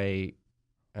I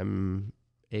am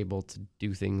able to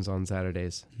do things on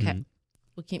Saturdays, Okay. Mhm.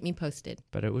 Will keep me posted.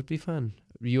 but it would be fun.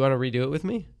 You want to redo it with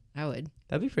me? I would.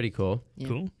 That'd be pretty cool. Yeah.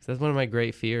 Cool. 'Cause that's one of my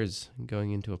great fears,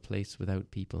 going into a place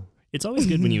without people. It's always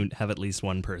good when you have at least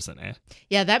one person, eh?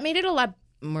 Yeah, that made it a lot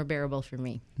more bearable for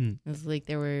me. Hmm. It was like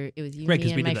it was you, Right, me,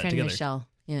 'cause we and my did that friend together. Michelle.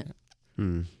 Yeah.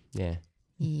 Yeah.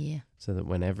 Yeah. So that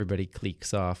when everybody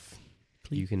cliques off,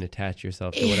 you can attach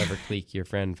yourself to whatever clique your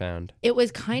friend found. It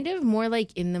was kind of more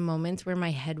like in the moments where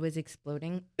my head was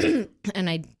exploding and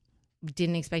I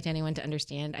didn't expect anyone to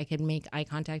understand. I could make eye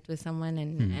contact with someone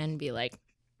and be like,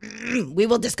 we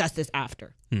will discuss this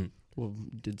after. Well,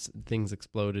 did things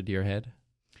explode to your head?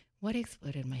 What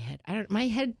exploded my head? My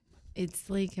head, it's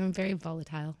like I'm very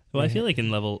volatile. Well, I feel like in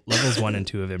levels 1 and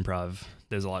 2 of improv,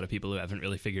 there's a lot of people who haven't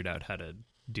really figured out how to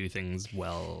do things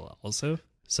well also.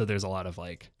 So there's a lot of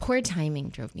like, Poor timing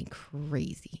drove me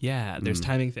crazy. yeah, there's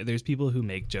timing. There's people who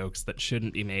make jokes that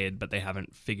shouldn't be made, but they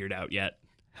haven't figured out yet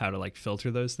how to like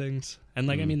filter those things. And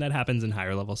like, I mean, that happens in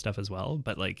higher level stuff as well,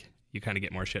 but like you kind of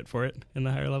get more shit for it in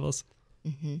the higher levels.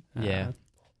 Yeah.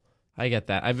 I get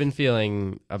that. I've been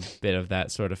feeling a bit of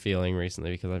that sort of feeling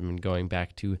recently because I've been going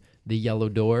back to the Yellow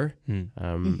Door,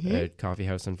 a coffee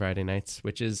house on Friday nights,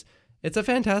 it's a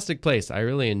fantastic place. I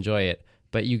really enjoy it.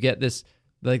 But you get this,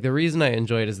 like the reason I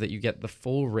enjoy it is that you get the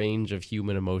full range of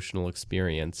human emotional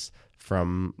experience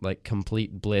from like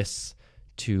complete bliss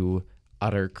to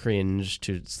utter cringe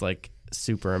to just like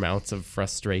super amounts of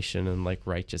frustration and like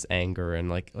righteous anger and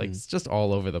like it's just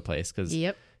all over the place because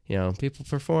Yep. people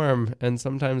perform, and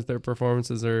sometimes their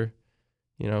performances are,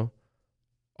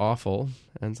 awful,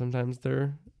 and sometimes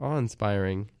they're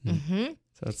awe-inspiring. Mm-hmm.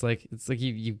 So it's like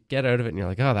you get out of it and you're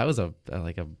like, oh, that was a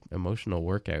emotional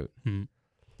workout.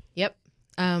 Yep.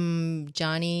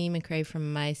 Johnny McRae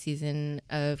from my season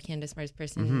of Candace Mars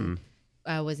Person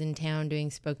was in town doing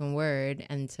spoken word,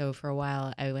 and so for a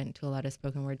while I went to a lot of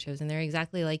spoken word shows, and they're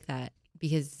exactly like that,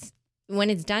 because when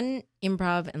it's done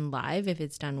improv and live, if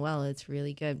it's done well, it's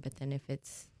really good. But then if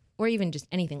it's, or even just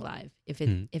anything live, if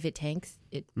it tanks,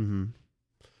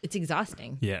 it's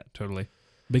exhausting. Yeah, totally.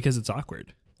 Because it's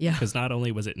awkward. Yeah. Because not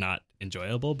only was it not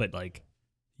enjoyable, but like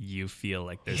you feel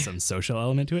like there's some social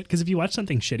element to it. Because if you watch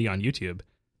something shitty on YouTube,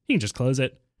 you can just close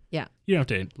it. Yeah. You don't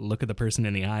have to look at the person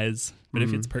in the eyes. But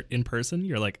if it's in person,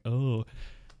 you're like, oh,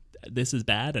 this is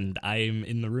bad, and I'm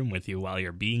in the room with you while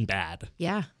you're being bad.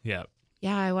 Yeah. Yeah.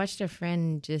 Yeah, I watched a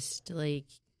friend just like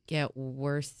get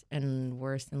worse and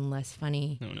worse and less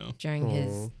funny Oh no. during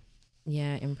his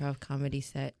improv comedy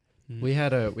set. We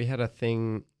had a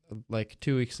thing like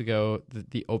 2 weeks ago.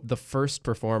 The first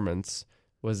performance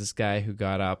was this guy who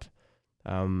got up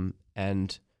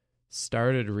and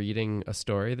started reading a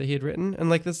story that he had written, and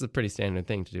like this is a pretty standard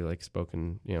thing to do, like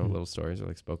spoken little stories or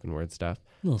like spoken word stuff.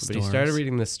 He started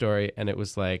reading this story, and it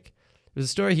was a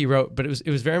story he wrote, but it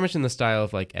was very much in the style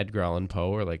of like Edgar Allan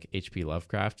Poe or like H.P.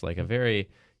 Lovecraft, like a very,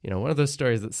 one of those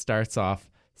stories that starts off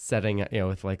setting,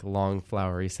 with like long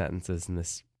flowery sentences and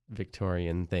this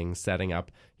Victorian thing setting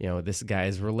up, this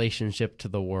guy's relationship to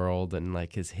the world and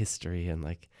like his history. And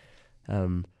like,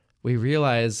 we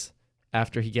realize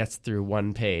after he gets through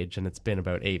one page, and it's been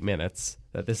about 8 minutes,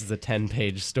 that this is a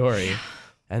 10-page story,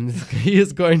 and he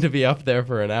is going to be up there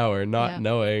for an hour, not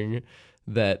knowing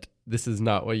that this is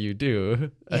not what you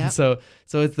do. Yep. And so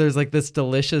there's like this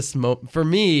delicious moment for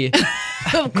me.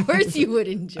 Of course you would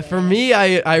enjoy For me,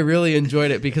 I really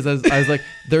enjoyed it because I was like,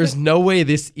 there's no way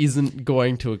this isn't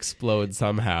going to explode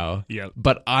somehow. Yep.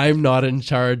 But I'm not in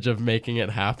charge of making it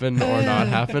happen or not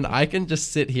happen. I can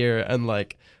just sit here and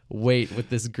like wait with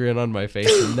this grin on my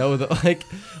face and know that like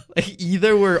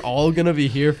either we're all gonna be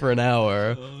here for an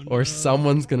hour or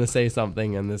someone's gonna say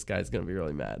something and this guy's gonna be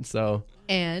really mad. So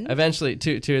and eventually,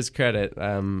 to his credit,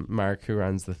 Mark, who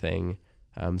runs the thing,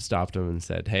 stopped him and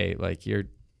said, hey, like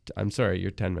I'm sorry,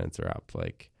 your 10 minutes are up.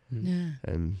 Like,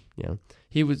 and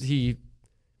he was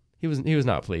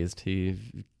not pleased. He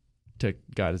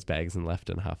got his bags and left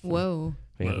in a huff. Whoa.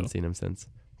 We haven't seen him since.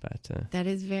 But that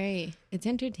is it's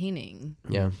entertaining.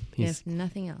 Yeah, if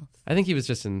nothing else. I think he was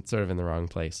just in the wrong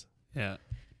place. Yeah.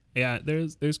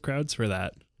 There's crowds for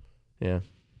that. Yeah,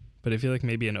 but I feel like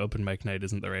maybe an open mic night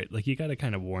isn't the right. Like you got to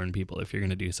kind of warn people if you're going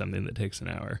to do something that takes an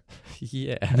hour.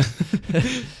 Yeah.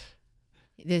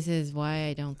 This is why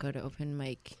I don't go to open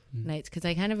mic nights, because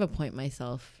I kind of appoint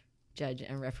myself judge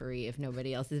and referee if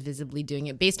nobody else is visibly doing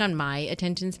it based on my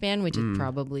attention span, which is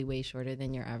probably way shorter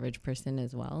than your average person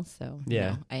as well. So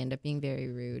I end up being very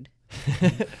rude. I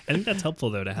think that's helpful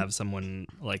though to have someone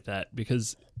like that,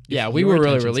 because we were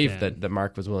really relieved that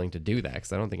Mark was willing to do that,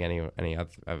 because I don't think any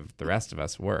of the rest of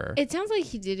us were. It sounds like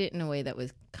he did it in a way that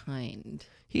was kind.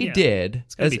 He did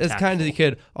as kind as he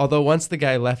could. Although once the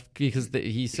guy left, because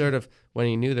he sort of, when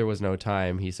he knew there was no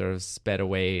time, he sort of sped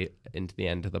away into the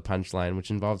end of the punchline, which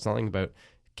involved something about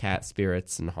cat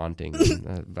spirits and hauntings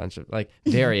and a bunch of like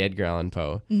very Edgar Allan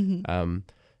Poe.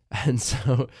 And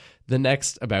so the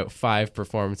next about 5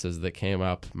 performances that came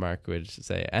up, Mark would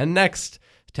say, and next,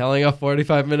 telling a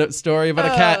 45-minute story about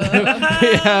a cat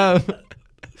we have.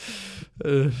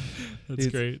 That's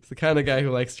great. It's the kind of guy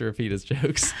who likes to repeat his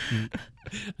jokes.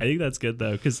 I think that's good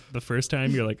though, because the first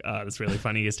time you're like, oh, that's really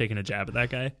funny, he's taking a jab at that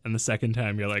guy, and the second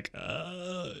time you're like,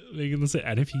 making the same.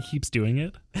 And if he keeps doing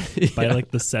it, by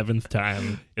like the 7th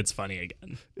time, it's funny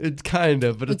again. It's kind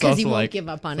of, but it's because also he won't like give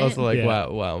up on it's also like, Yeah.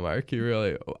 wow, Mark, you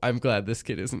really. I'm glad this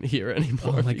kid isn't here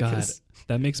anymore. Oh my god, because-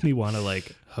 that makes me want to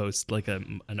like host like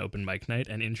an open mic night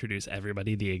and introduce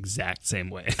everybody the exact same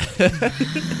way.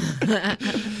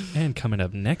 And coming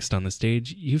up next on the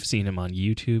stage, you've seen him on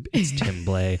YouTube. It's Tim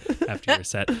Blay after your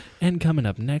set. And coming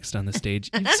up next on the stage,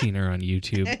 you've seen her on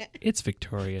YouTube. It's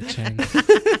Victoria Cheng.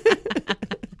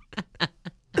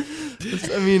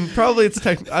 I mean, probably it's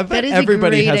I bet is a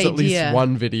everybody great has at least idea.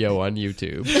 one video on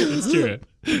YouTube. That's true.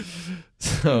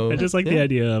 So I just like the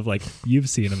idea of like, you've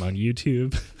seen him on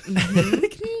YouTube.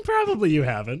 Like, probably you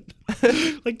haven't.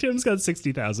 Like Tim's got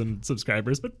 60,000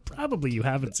 subscribers, but probably you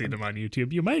haven't seen him on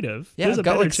YouTube. You might have. yeah, There's I've a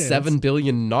got better like chance. 7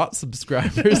 billion not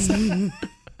subscribers.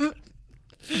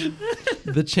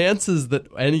 The chances that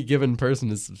any given person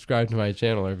is subscribed to my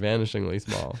channel are vanishingly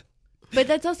small. But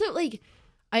that's also like,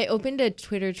 I opened a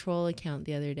Twitter troll account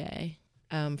the other day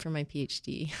for my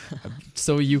PhD.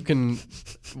 So you can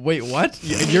wait. What?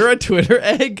 You're a Twitter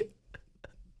egg?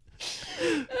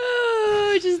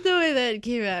 Oh, just the way that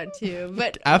came out too.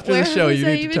 But After the where show, was you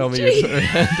I need to even tell me your streaming? Twitter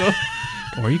handle.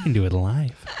 Or you can do it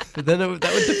live. But then that would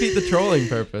defeat the trolling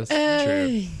purpose.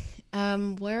 True.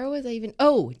 Where was I even?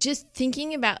 Oh, just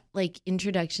thinking about like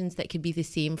introductions that could be the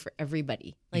same for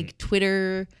everybody, like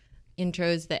Twitter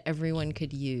intros that everyone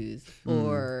could use,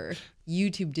 or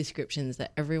YouTube descriptions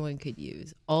that everyone could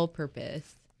use, all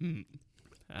purpose.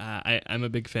 I'm a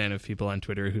big fan of people on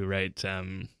Twitter who write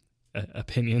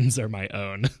opinions are my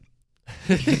own.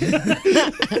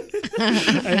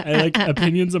 I like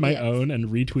opinions of my own, and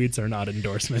retweets are not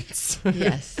endorsements.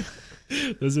 Yes.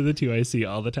 Those are the two I see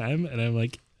all the time, and I'm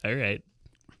like, all right.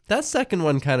 That second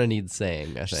one kind of needs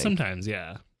saying, I think. Sometimes,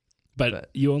 yeah. But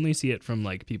you only see it from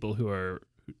like people who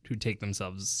take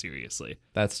themselves seriously.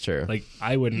 That's true. Like,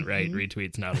 I wouldn't write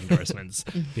retweets, not endorsements,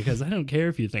 because I don't care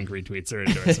if you think retweets are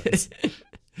endorsements.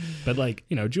 But like,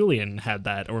 Julian had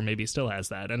that, or maybe still has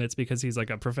that, and it's because he's like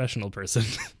a professional person.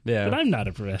 Yeah. But I'm not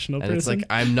a professional and person. it's like,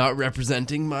 I'm not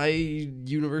representing my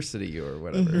university or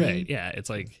whatever. Right, yeah. It's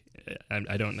like,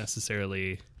 I don't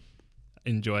necessarily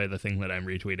enjoy the thing that I'm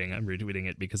retweeting. I'm retweeting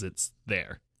it because it's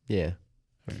there. Yeah.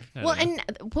 I Well, don't know.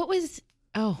 and what was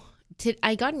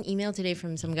I got an email today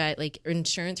from some guy, like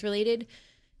insurance related,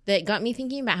 that got me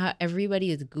thinking about how everybody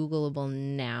is Googleable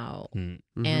now.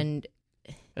 Mm-hmm. And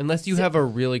Unless you have a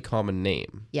really common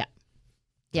name. Yeah.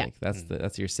 Yeah. Like,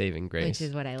 that's your saving grace. which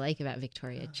is what I like about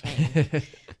Victoria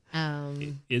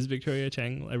Chang. Is Victoria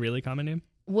Chang a really common name?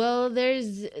 Well,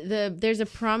 there's a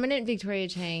prominent Victoria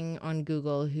Chang on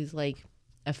Google who's like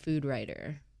a food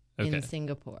writer Okay. in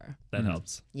Singapore. That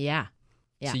helps. Yeah.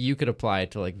 Yeah. So you could apply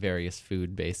to like various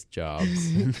food-based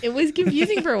jobs. It was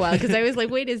confusing for a while because I was like,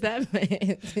 wait, is that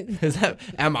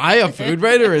Am I a food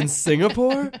writer in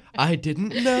Singapore? I didn't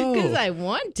know. because I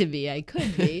want to be. I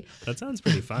could be. That sounds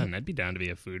pretty fun. I'd be down to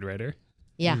be a food writer.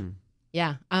 Yeah.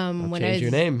 Yeah. I'll When I change was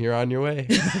your name. You're on your way.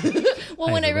 Well,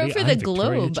 Hi, when I wrote everybody. for I'm the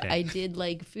Victoria Globe, Chang. I did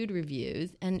like food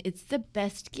reviews, and it's the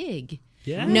best gig.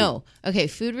 Yeah. No. Okay,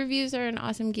 food reviews are an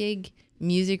awesome gig.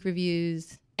 Music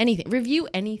reviews, anything. Review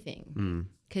anything.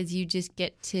 Because you just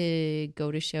get to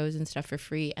go to shows and stuff for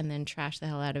free and then trash the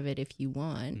hell out of it if you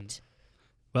want.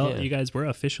 Well, Yeah. you guys, we're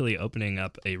officially opening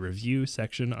up a review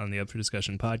section on the Up for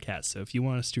Discussion podcast. So if you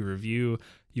want us to review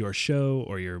your show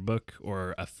or your book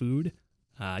or a food,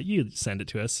 you send it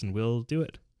to us and we'll do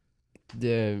it.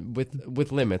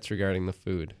 With limits regarding the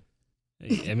food.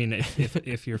 I mean,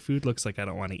 if your food looks like I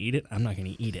don't want to eat it, I'm not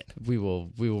going to eat it. We will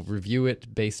review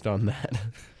it based on that.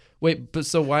 Wait, but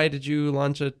so why did you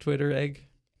launch a Twitter egg?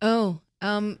 Oh,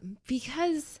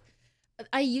 because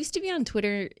I used to be on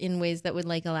Twitter in ways that would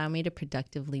like allow me to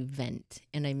productively vent,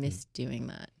 and I miss doing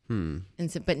that. And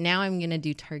so, but now I'm gonna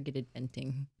do targeted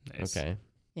venting. Nice. Okay.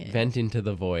 Yeah. Vent into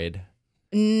the void.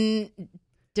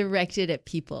 Directed at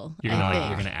people. You're I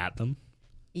going think. to at them?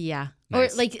 Yeah.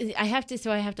 Nice. Or like I have to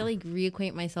like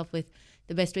reacquaint myself with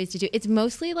the best ways to do it. It's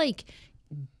mostly like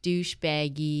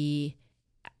douchebaggy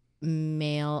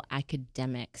male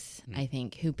academics, I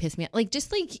think, who piss me off. Like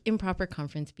just like improper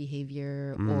conference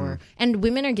behavior and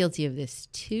women are guilty of this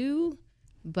too.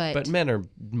 But Men are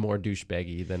more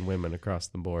douchebaggy than women across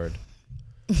the board.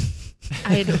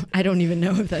 I don't even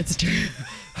know if that's true.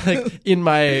 Like, in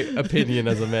my opinion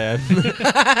as a man.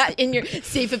 In your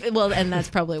safe, well, and that's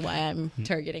probably why I'm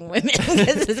targeting women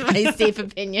because it's my safe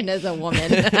opinion as a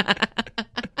woman.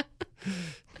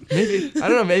 Maybe I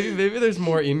don't know. Maybe there's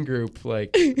more in group.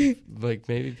 Like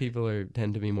maybe people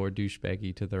tend to be more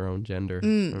douchebaggy to their own gender. I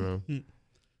don't know.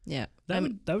 Yeah, That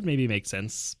would maybe make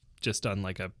sense just on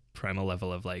like a primal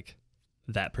level of like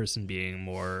that person being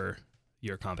more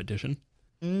your competition.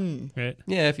 Right?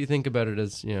 Yeah, if you think about it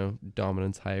as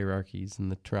dominance hierarchies in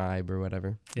the tribe or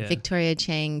whatever. Yeah. Victoria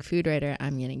Chang, food writer.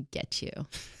 I'm gonna get you.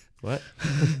 What?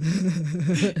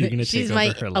 You're going to take She's over my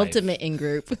her life. ultimate in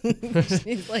group.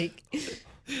 She's like,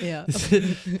 yeah. This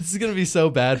is gonna be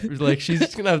so bad. Like she's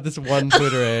just gonna have this one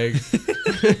Twitter egg.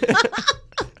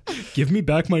 Give me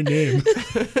back my name.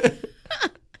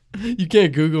 You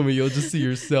can't Google me. You'll just see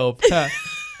yourself.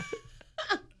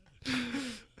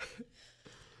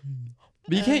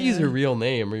 But you can't use her real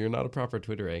name, or you're not a proper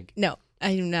Twitter egg. No,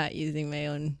 I'm not using my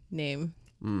own name.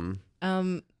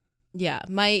 Yeah,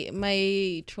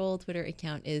 my troll Twitter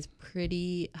account is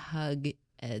Pretty Hug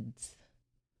Eds.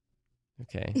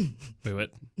 Okay. Wait,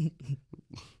 what?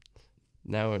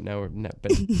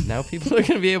 But now people are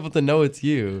gonna be able to know it's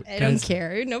you. I don't Guys,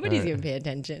 care. Nobody's gonna pay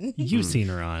attention. You've seen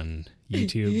her on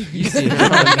YouTube. You see her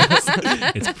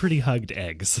on It's Pretty Hugged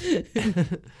Eggs.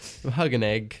 Hug an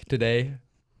egg today.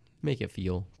 Make it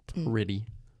feel pretty.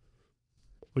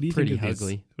 What do you Pretty think of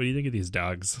ugly. these? What do you think of these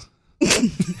dogs?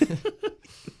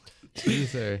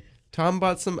 Jeez, Tom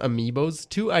bought some amiibos,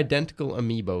 2 identical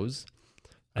amiibos.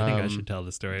 I think I should tell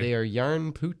the story. They are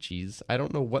yarn poochies. I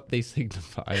don't know what they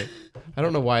signify. I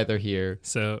don't know why they're here.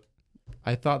 So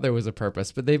I thought there was a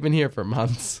purpose, but they've been here for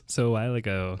months. a while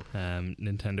ago,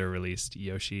 Nintendo released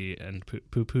Yoshi and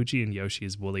Poochie and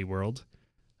Yoshi's Woolly World,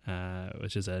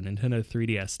 which is a Nintendo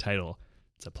 3DS title.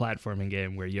 It's a platforming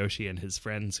game where Yoshi and his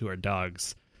friends, who are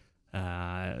dogs,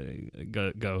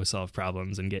 go solve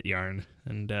problems and get yarn.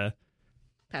 And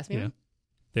Pass me you know, one.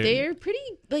 they're- They're pretty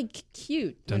like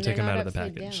cute. Don't when take they're them not out of the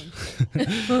upside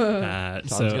package. down.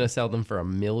 Tom's gonna sell them for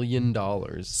 $1 million.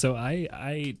 So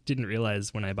I didn't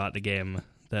realize when I bought the game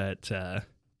that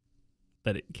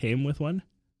it came with one.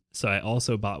 So I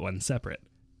also bought one separate.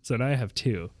 So now I have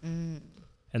 2. Mm.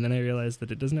 And then I realized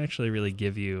that it doesn't actually really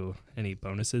give you any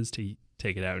bonuses to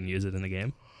take it out and use it in the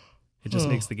game. It just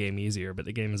makes the game easier, but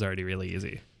the game is already really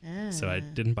easy. So I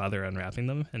didn't bother unwrapping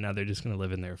them, and now they're just going to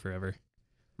live in there forever.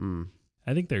 Mm.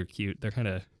 I think they're cute. They're kind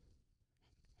of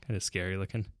scary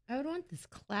looking. I would want this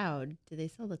cloud. Do they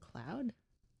sell the cloud?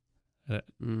 I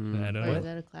don't Or know. is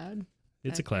that a cloud?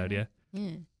 It's a cloud, yeah.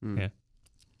 Yeah. Yeah.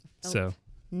 Felt So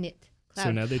knit cloud.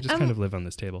 so now they just kind of live on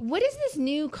this table. What is this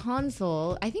new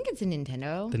console? I think it's a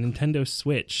Nintendo. The Nintendo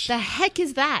Switch. The heck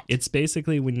is that? It's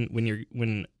basically when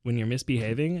you're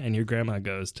misbehaving and your grandma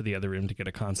goes to the other room to get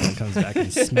a console and comes back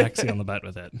and smacks you on the butt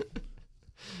with it.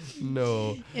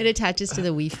 No. It attaches to the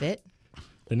Wii Fit.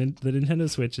 The Nintendo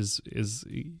Switch is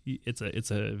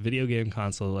it's a video game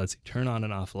console that lets you turn on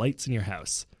and off lights in your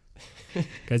house.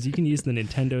 Guys, you can use the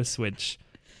Nintendo Switch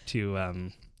to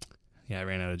I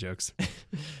ran out of jokes.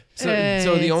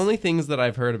 So the only things that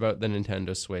I've heard about the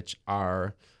Nintendo Switch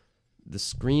are the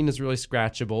screen is really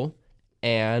scratchable,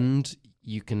 and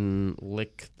you can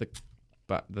lick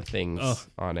the things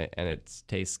on it, and it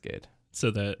tastes good. So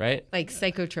Right? Like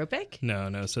psychotropic?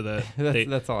 no. So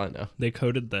That's all I know. they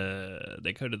coated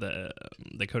the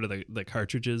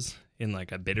cartridges in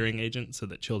like a bittering agent so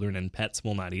that children and pets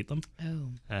will not eat them. Oh.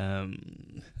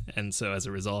 And so as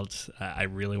a result, I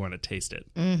really want to taste it.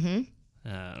 Mm-hmm.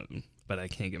 But I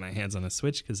can't get my hands on a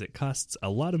Switch because it costs a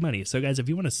lot of money. So guys, if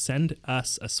you want to send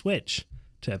us a Switch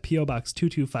to P.O. Box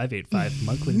 22585,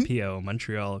 Moncton, P.O.,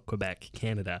 Montreal, Quebec,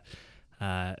 Canada,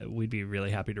 we'd be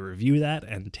really happy to review that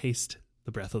and taste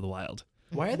the Breath of the Wild.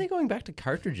 Why are they going back to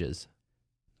cartridges?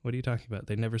 What are you talking about?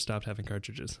 They never stopped having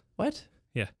cartridges. What?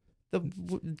 Yeah. The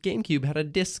GameCube had a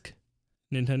disc.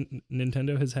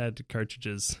 Nintendo has had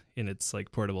cartridges in its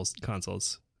like portable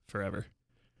consoles forever.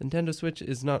 Nintendo Switch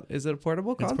is it a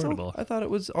portable It's console? portable. I thought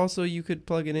it was also you could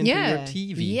plug it into your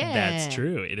TV. Yeah. That's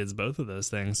true. It is both of those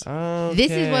things. Okay. This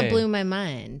is what blew my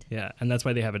mind. Yeah, and that's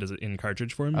why they have it as in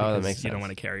cartridge form. Oh, that because makes you don't sense.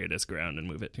 want to carry a disc around and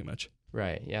move it too much.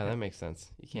 Right. Yeah, that makes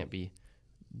sense. You can't be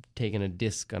taking a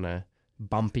disc on a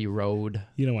bumpy road.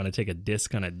 You don't want to take a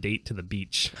disc on a date to the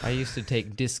beach. I used to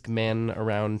take disc men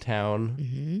around town.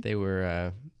 Mm-hmm.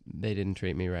 They didn't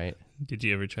treat me right. Did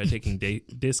you ever try taking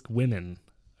disc women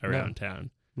around town?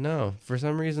 No, for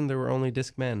some reason there were only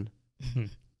disc men.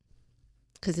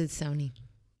 Because it's Sony.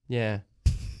 Yeah.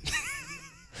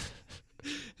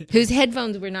 Whose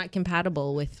headphones were not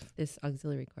compatible with this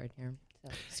auxiliary cord here.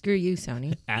 So, screw you,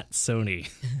 Sony. At Sony.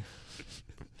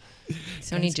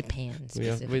 Sony Japan,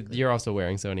 specifically. You're also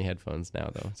wearing Sony headphones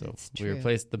now, though. So That's we true.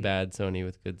 replaced the bad Sony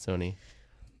with good Sony.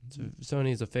 So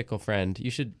Sony's a fickle friend. You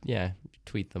should,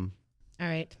 tweet them. All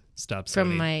right. Stop Sony.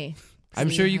 From my... I'm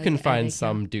sure you can I find like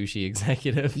some douchey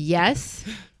executive. Yes.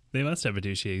 They must have a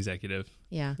douchey executive.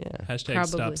 Yeah. Yeah. Hashtag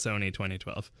Probably. Stop Sony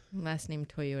 2012. Last name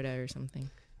Toyota or something.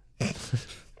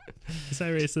 Is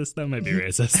that racist? That might be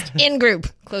racist. In group.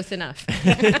 Close enough.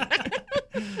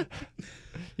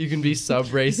 You can be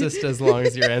sub-racist as long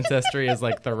as your ancestry is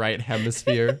like the right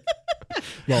hemisphere.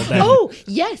 Well, then, Oh,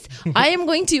 yes. I am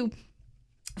going to...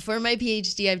 For my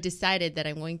PhD, I've decided that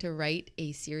I'm going to write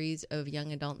a series of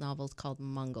young adult novels called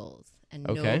Mongols. And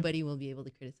Okay. nobody will be able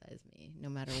to criticize me, no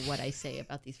matter what I say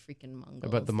about these freaking Mongols.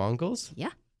 About the Mongols? Yeah.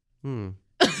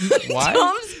 Why?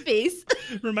 Tom's face.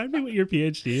 remind me what your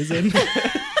PhD is in.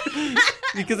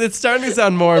 Because it's starting to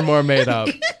sound more and more made up.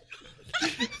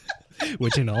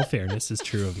 Which, in all fairness, is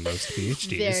true of most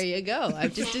PhDs. There you go.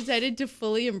 I've just decided to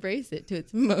fully embrace it to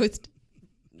its most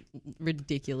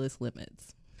ridiculous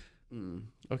limits.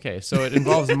 Okay, so it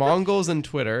involves Mongols and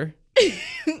Twitter.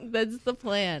 That's the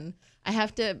plan.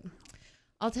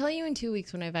 I'll tell you in 2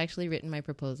 weeks when I've actually written my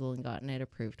proposal and gotten it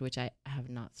approved, which I have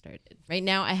not started. Right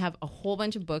now, I have a whole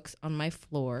bunch of books on my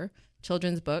floor,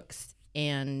 children's books,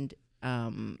 and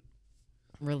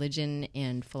religion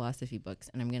and philosophy books,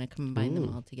 and I'm going to combine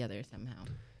them all together somehow.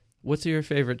 What's your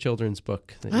favorite children's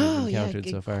book that you've encountered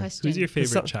so far? Question. Who's your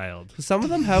favorite child? Some of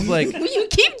them have like You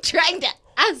keep trying to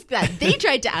ask that. They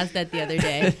tried to ask that the other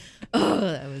day. Oh,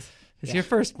 that was... it's your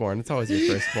firstborn. It's always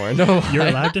your firstborn. Don't lie. You're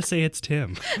allowed to say it's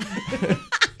Tim.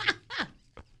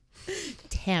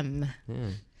 Tim.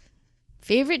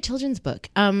 Favorite children's book?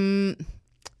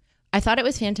 I thought it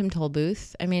was Phantom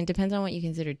Tollbooth. I mean, it depends on what you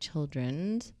consider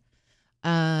children's.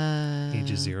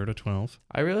 Ages 0 to 12.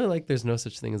 I really like There's No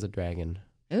Such Thing as a Dragon.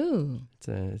 Ooh.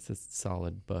 It's a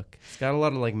solid book. It's got a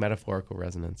lot of like metaphorical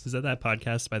resonance. Is that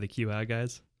podcast by the QI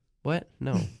guys? What?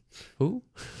 No. Who?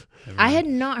 I had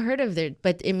not heard of it,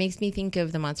 but it makes me think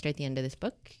of the monster at the end of this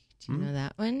book. Do you know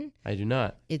that one? I do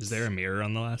not. It's, Is there a mirror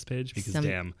on the last page? Because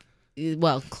damn.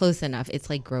 well, close enough. It's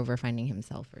like Grover finding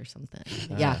himself or something.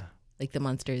 Yeah. Like the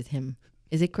monster is him.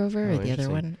 Is it Grover or the other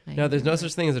one? No, There's No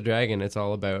Such Thing as a Dragon. It's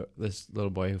all about this little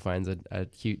boy who finds a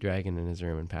cute dragon in his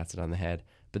room and pats it on the head.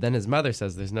 But then his mother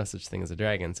says there's no such thing as a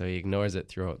dragon, so he ignores it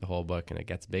throughout the whole book, and it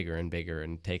gets bigger and bigger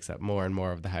and takes up more and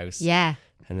more of the house. Yeah.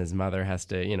 And his mother has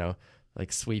to,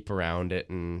 like sweep around it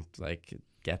and like it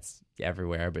gets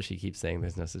everywhere, but she keeps saying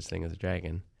there's no such thing as a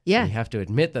dragon. Yeah. And you have to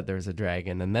admit that there's a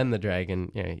dragon, and then the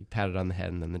dragon, you pat it on the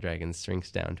head, and then the dragon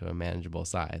shrinks down to a manageable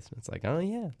size. It's like, oh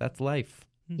yeah, that's life.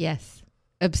 Yes.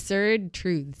 Absurd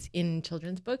truths in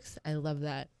children's books. I love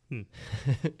that.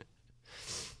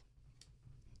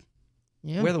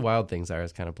 Yeah. Where the wild things are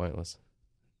is kind of pointless.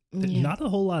 Yeah. Not a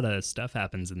whole lot of stuff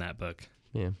happens in that book.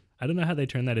 Yeah. I don't know how they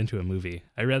turned that into a movie.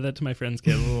 I read that to my friend's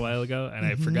kid a little while ago, and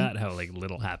I forgot how like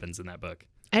little happens in that book.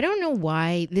 I don't know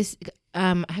why this.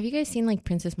 Have you guys seen like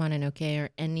Princess Mononoke or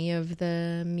any of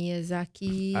the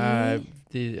Miyazaki? I've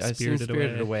seen Spirited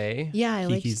Spirited Away. Yeah, I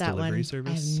liked Kiki's that Delivery one.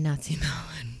 Service. I have not seen that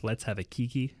one. Let's have a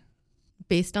Kiki.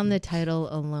 Based on the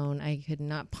title alone, I could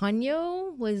not.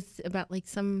 Ponyo was about like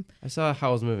some. I saw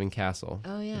Howl's Moving Castle.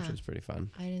 Oh yeah, which was pretty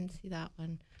fun. I didn't see that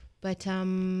one, but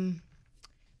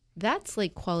that's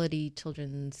like quality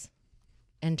children's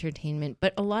entertainment.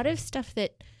 But a lot of stuff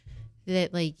that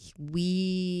like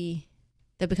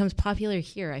that becomes popular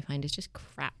here, I find is just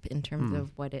crap in terms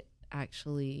of what it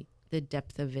actually, the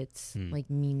depth of its like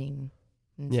meaning.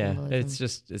 And Yeah, symbolism.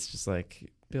 it's just like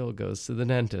Bill goes to the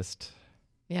dentist.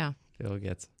 Yeah. Bill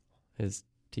gets his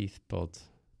teeth pulled.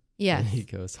 Yeah. And he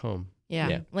goes home. Yeah.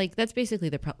 Yeah. Like that's basically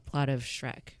the plot of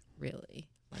Shrek, really.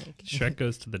 Like Shrek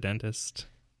goes to the dentist,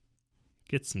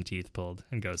 gets some teeth pulled,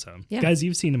 and goes home. Yeah. Guys,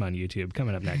 you've seen him on YouTube.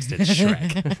 Coming up next, it's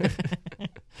Shrek.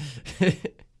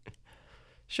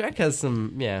 Shrek has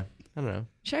some, I don't know.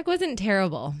 Shrek wasn't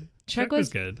terrible. Shrek was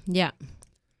good. Yeah.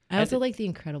 I also like The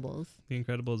Incredibles. The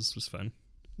Incredibles was fun.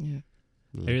 Yeah.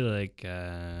 I really like,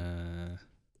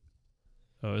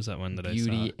 what was that one that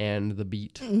Beauty I saw? and the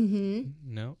Beat. Mm-hmm.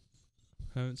 No,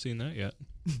 haven't seen that yet.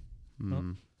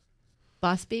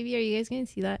 Boss Baby, are you guys going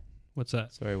to see that? What's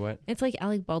that? Sorry, what? It's like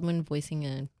Alec Baldwin voicing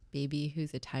a baby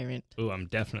who's a tyrant. Oh, I'm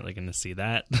definitely going to see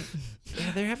that.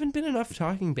 Yeah, there haven't been enough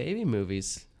talking baby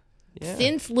movies. Yeah.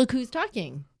 Since Look Who's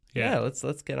Talking. Yeah, let's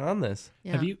get on this.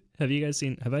 Yeah. Have you guys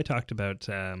seen? Have I talked about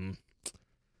 9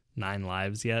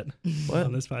 Lives yet What?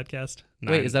 on this podcast?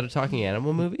 Wait, is that a talking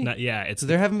animal movie? Yeah, it's So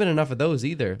there haven't been enough of those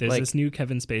either. there's like, this new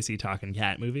Kevin Spacey talking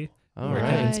cat movie all where right.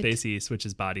 Kevin Right. Spacey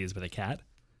switches bodies with a cat.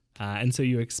 And so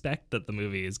you expect that the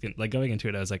movie is going going into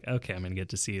it. I was like, okay, I'm gonna get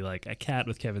to see like a cat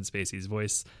with Kevin Spacey's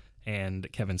voice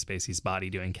and Kevin Spacey's body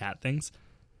doing cat things.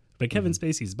 But Kevin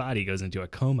Spacey's body goes into a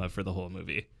coma for the whole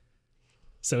movie.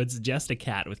 So it's just a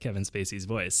cat with Kevin Spacey's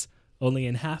voice. Only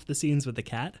in half the scenes with the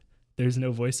cat, there's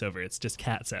no voiceover. It's just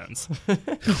cat sounds.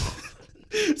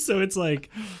 So it's like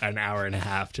an hour and a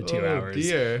half to 2 hours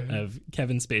dear. of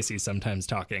Kevin Spacey sometimes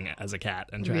talking as a cat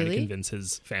and trying Really? to convince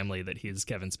his family that he's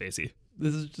Kevin Spacey.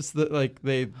 This is just like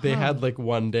they had like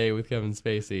one day with Kevin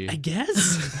Spacey. I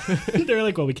guess. They're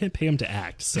like, well, we can't pay him to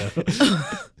act, so.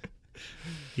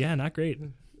 Yeah, not great.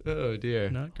 Oh dear.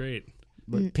 Not great.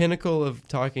 But pinnacle of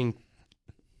talking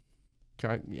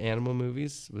animal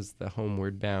movies was the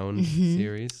Homeward Bound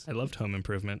series. I loved Home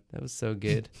Improvement. That was so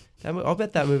good. I'll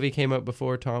bet that movie came out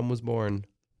before Tom was born.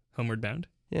 Homeward Bound?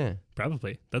 Yeah,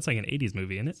 Probably. That's like an 80s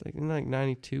movie, isn't it? it's like in like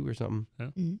 92 or something.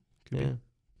 Could Yeah. be.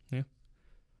 Yeah.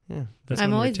 Yeah. That's I'm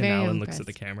one where always Tim very Allen looks at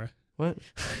the impressed. camera. What?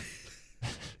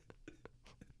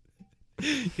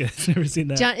 You guys never seen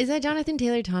that? Is that Jonathan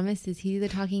Taylor Thomas? Is he the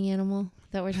talking animal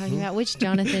that we're talking about? Which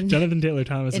Jonathan? Jonathan Taylor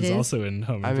Thomas It is is? also in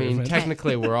Home I mean, Improvement.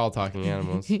 technically, we're all talking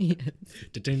animals. Dun,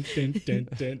 dun, dun,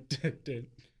 dun, dun, dun.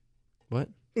 What?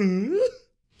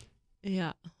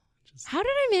 Yeah. How did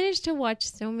I manage to watch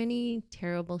so many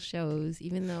terrible shows,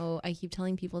 even though I keep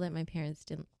telling people that my parents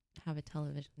didn't have a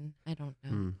television? I don't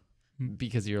know.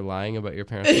 because you're lying about your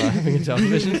parents not having a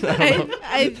television? I don't know.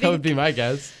 I That would be my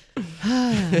guess.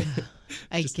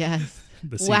 I Just- guess.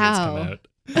 The secrets Wow.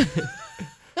 come out.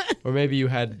 Or maybe you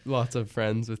had lots of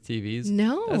friends with TVs.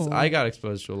 No. I got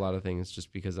exposed to a lot of things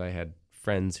just because I had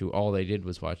friends who all they did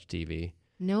was watch TV.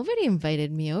 Nobody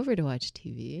invited me over to watch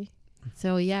TV.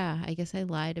 So yeah, I guess I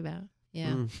lied about.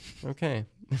 Yeah. Okay.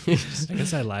 I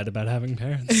guess I lied about having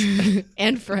parents.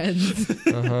 And friends.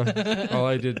 Uh-huh. All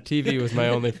I did, TV was my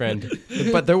only friend.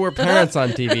 But there were parents on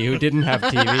TV who didn't have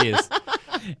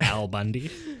TVs. Al Bundy.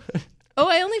 Oh,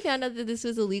 I only found out that this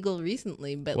was illegal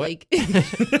recently, but What? like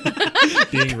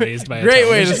Being raised by a Great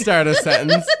way to television. start a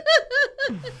sentence.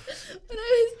 when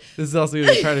I This is also going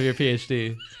to be part of your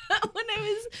PhD. when I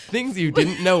was Things you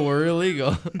didn't know were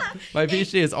illegal. My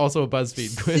PhD is also a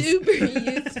BuzzFeed quiz. super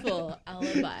useful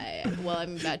alibi. Well,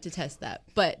 I'm about to test that.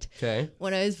 But Okay.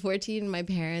 when I was 14, my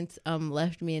parents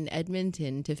left me in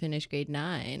Edmonton to finish grade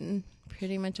 9,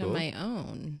 pretty much on Cool. my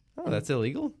own. Oh, that's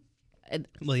illegal?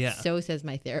 Well, yeah. So says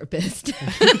my therapist.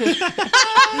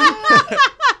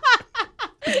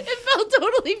 It felt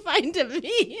totally fine to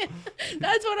me.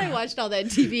 That's when I watched all that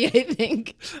TV, I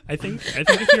think. I think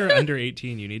if you're under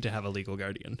 18, you need to have a legal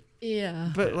guardian.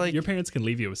 Yeah. But like Your parents can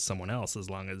leave you with someone else as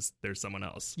long as there's someone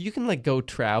else. you can like go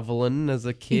traveling as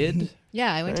a kid.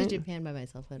 Yeah, I went to Right. Japan by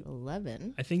myself at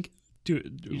 11. I think You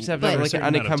just have But- to have for a like an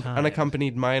certain amount of time.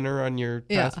 unaccompanied minor on your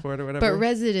Yeah. passport or whatever. But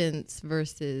residence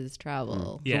versus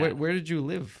travel. So Yeah. where did you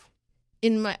live?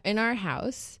 In our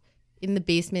house, in the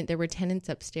basement, there were tenants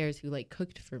upstairs who like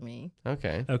cooked for me.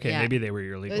 Okay. Okay, Yeah. maybe they were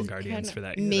your It legal was guardians kinda- for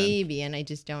that year. Maybe, and I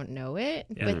just don't know it.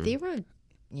 Yeah. But they were,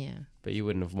 yeah, But you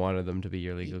wouldn't have wanted them to be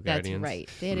your legal that's guardians. right.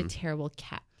 They had a terrible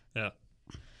cat. Then.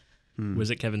 Hmm. Yeah.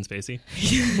 Was it Kevin Spacey?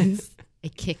 Yes, I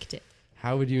kicked it.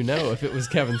 How would you know if it was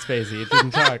Kevin Spacey? It didn't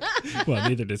talk. Well,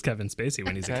 neither does Kevin Spacey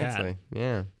when he's a cat. Exactly.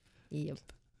 Yeah. Yep.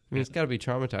 I mean, it's got to be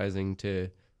traumatizing to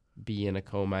be in a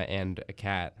coma and a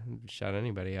cat. Shut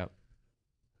anybody up.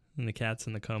 And the cat's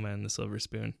in the coma and the silver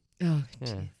spoon. Oh,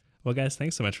 Yeah. Well, guys,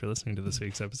 thanks so much for listening to this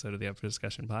week's episode of the Up for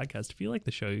Discussion podcast. If you like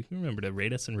the show, you can remember to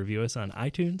rate us and review us on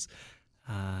iTunes.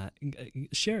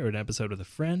 Share an episode with a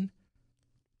friend.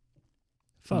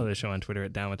 Follow the show on Twitter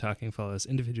at Down With Talking. Follow us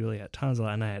individually at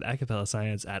Tonzilla and I at Acapella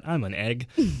Science at I'm an Egg.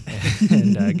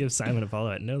 And give Simon a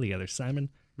follow at Know the Other Simon.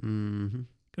 Mm-hmm.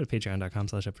 Go to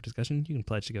patreon.com/up for discussion. You can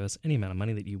pledge to give us any amount of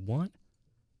money that you want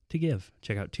to give.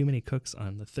 Check out Too Many Cooks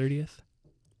on the 30th.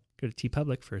 Go to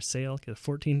TeePublic for a sale. Get a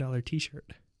 $14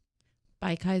 t-shirt.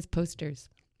 Buy Kai's posters.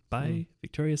 Buy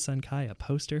Victoria's son Kai a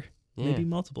poster. Yeah. Maybe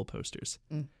multiple posters.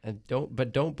 And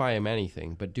don't buy him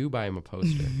anything, but do buy him a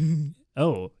poster.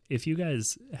 Oh, if you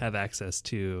guys have access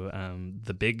to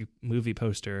the big movie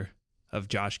poster of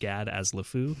Josh Gad as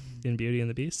LeFou in Beauty and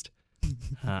the Beast,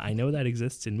 I know that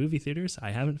exists in movie theaters.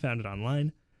 I haven't found it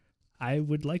online. I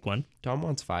would like one. Tom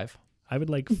wants 5. I would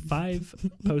like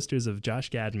 5 posters of Josh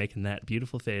Gad making that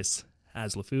beautiful face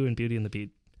as LeFou in Beauty and the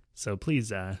Beast. So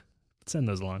please send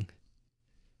those along.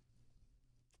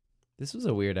 This was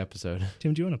a weird episode.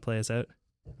 Tim, do you want to play us out?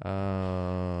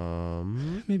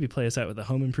 Maybe play us out with a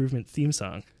Home Improvement theme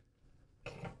song.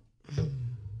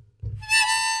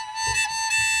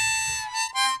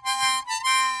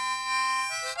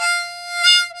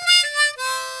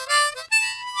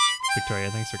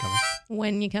 Victoria, thanks for coming.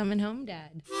 When you coming home,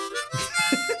 Dad?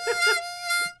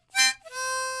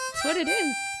 That's what it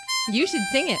is. You should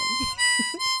sing it.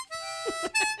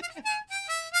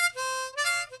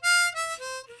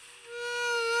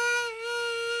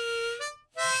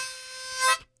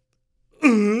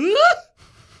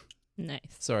 Nice.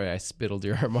 Sorry, I spittled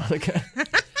your harmonica.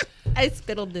 I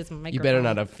spittled this microphone. You better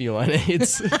not have feline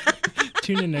AIDS.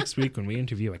 Tune in next week when we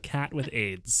interview a cat with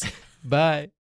AIDS. Bye.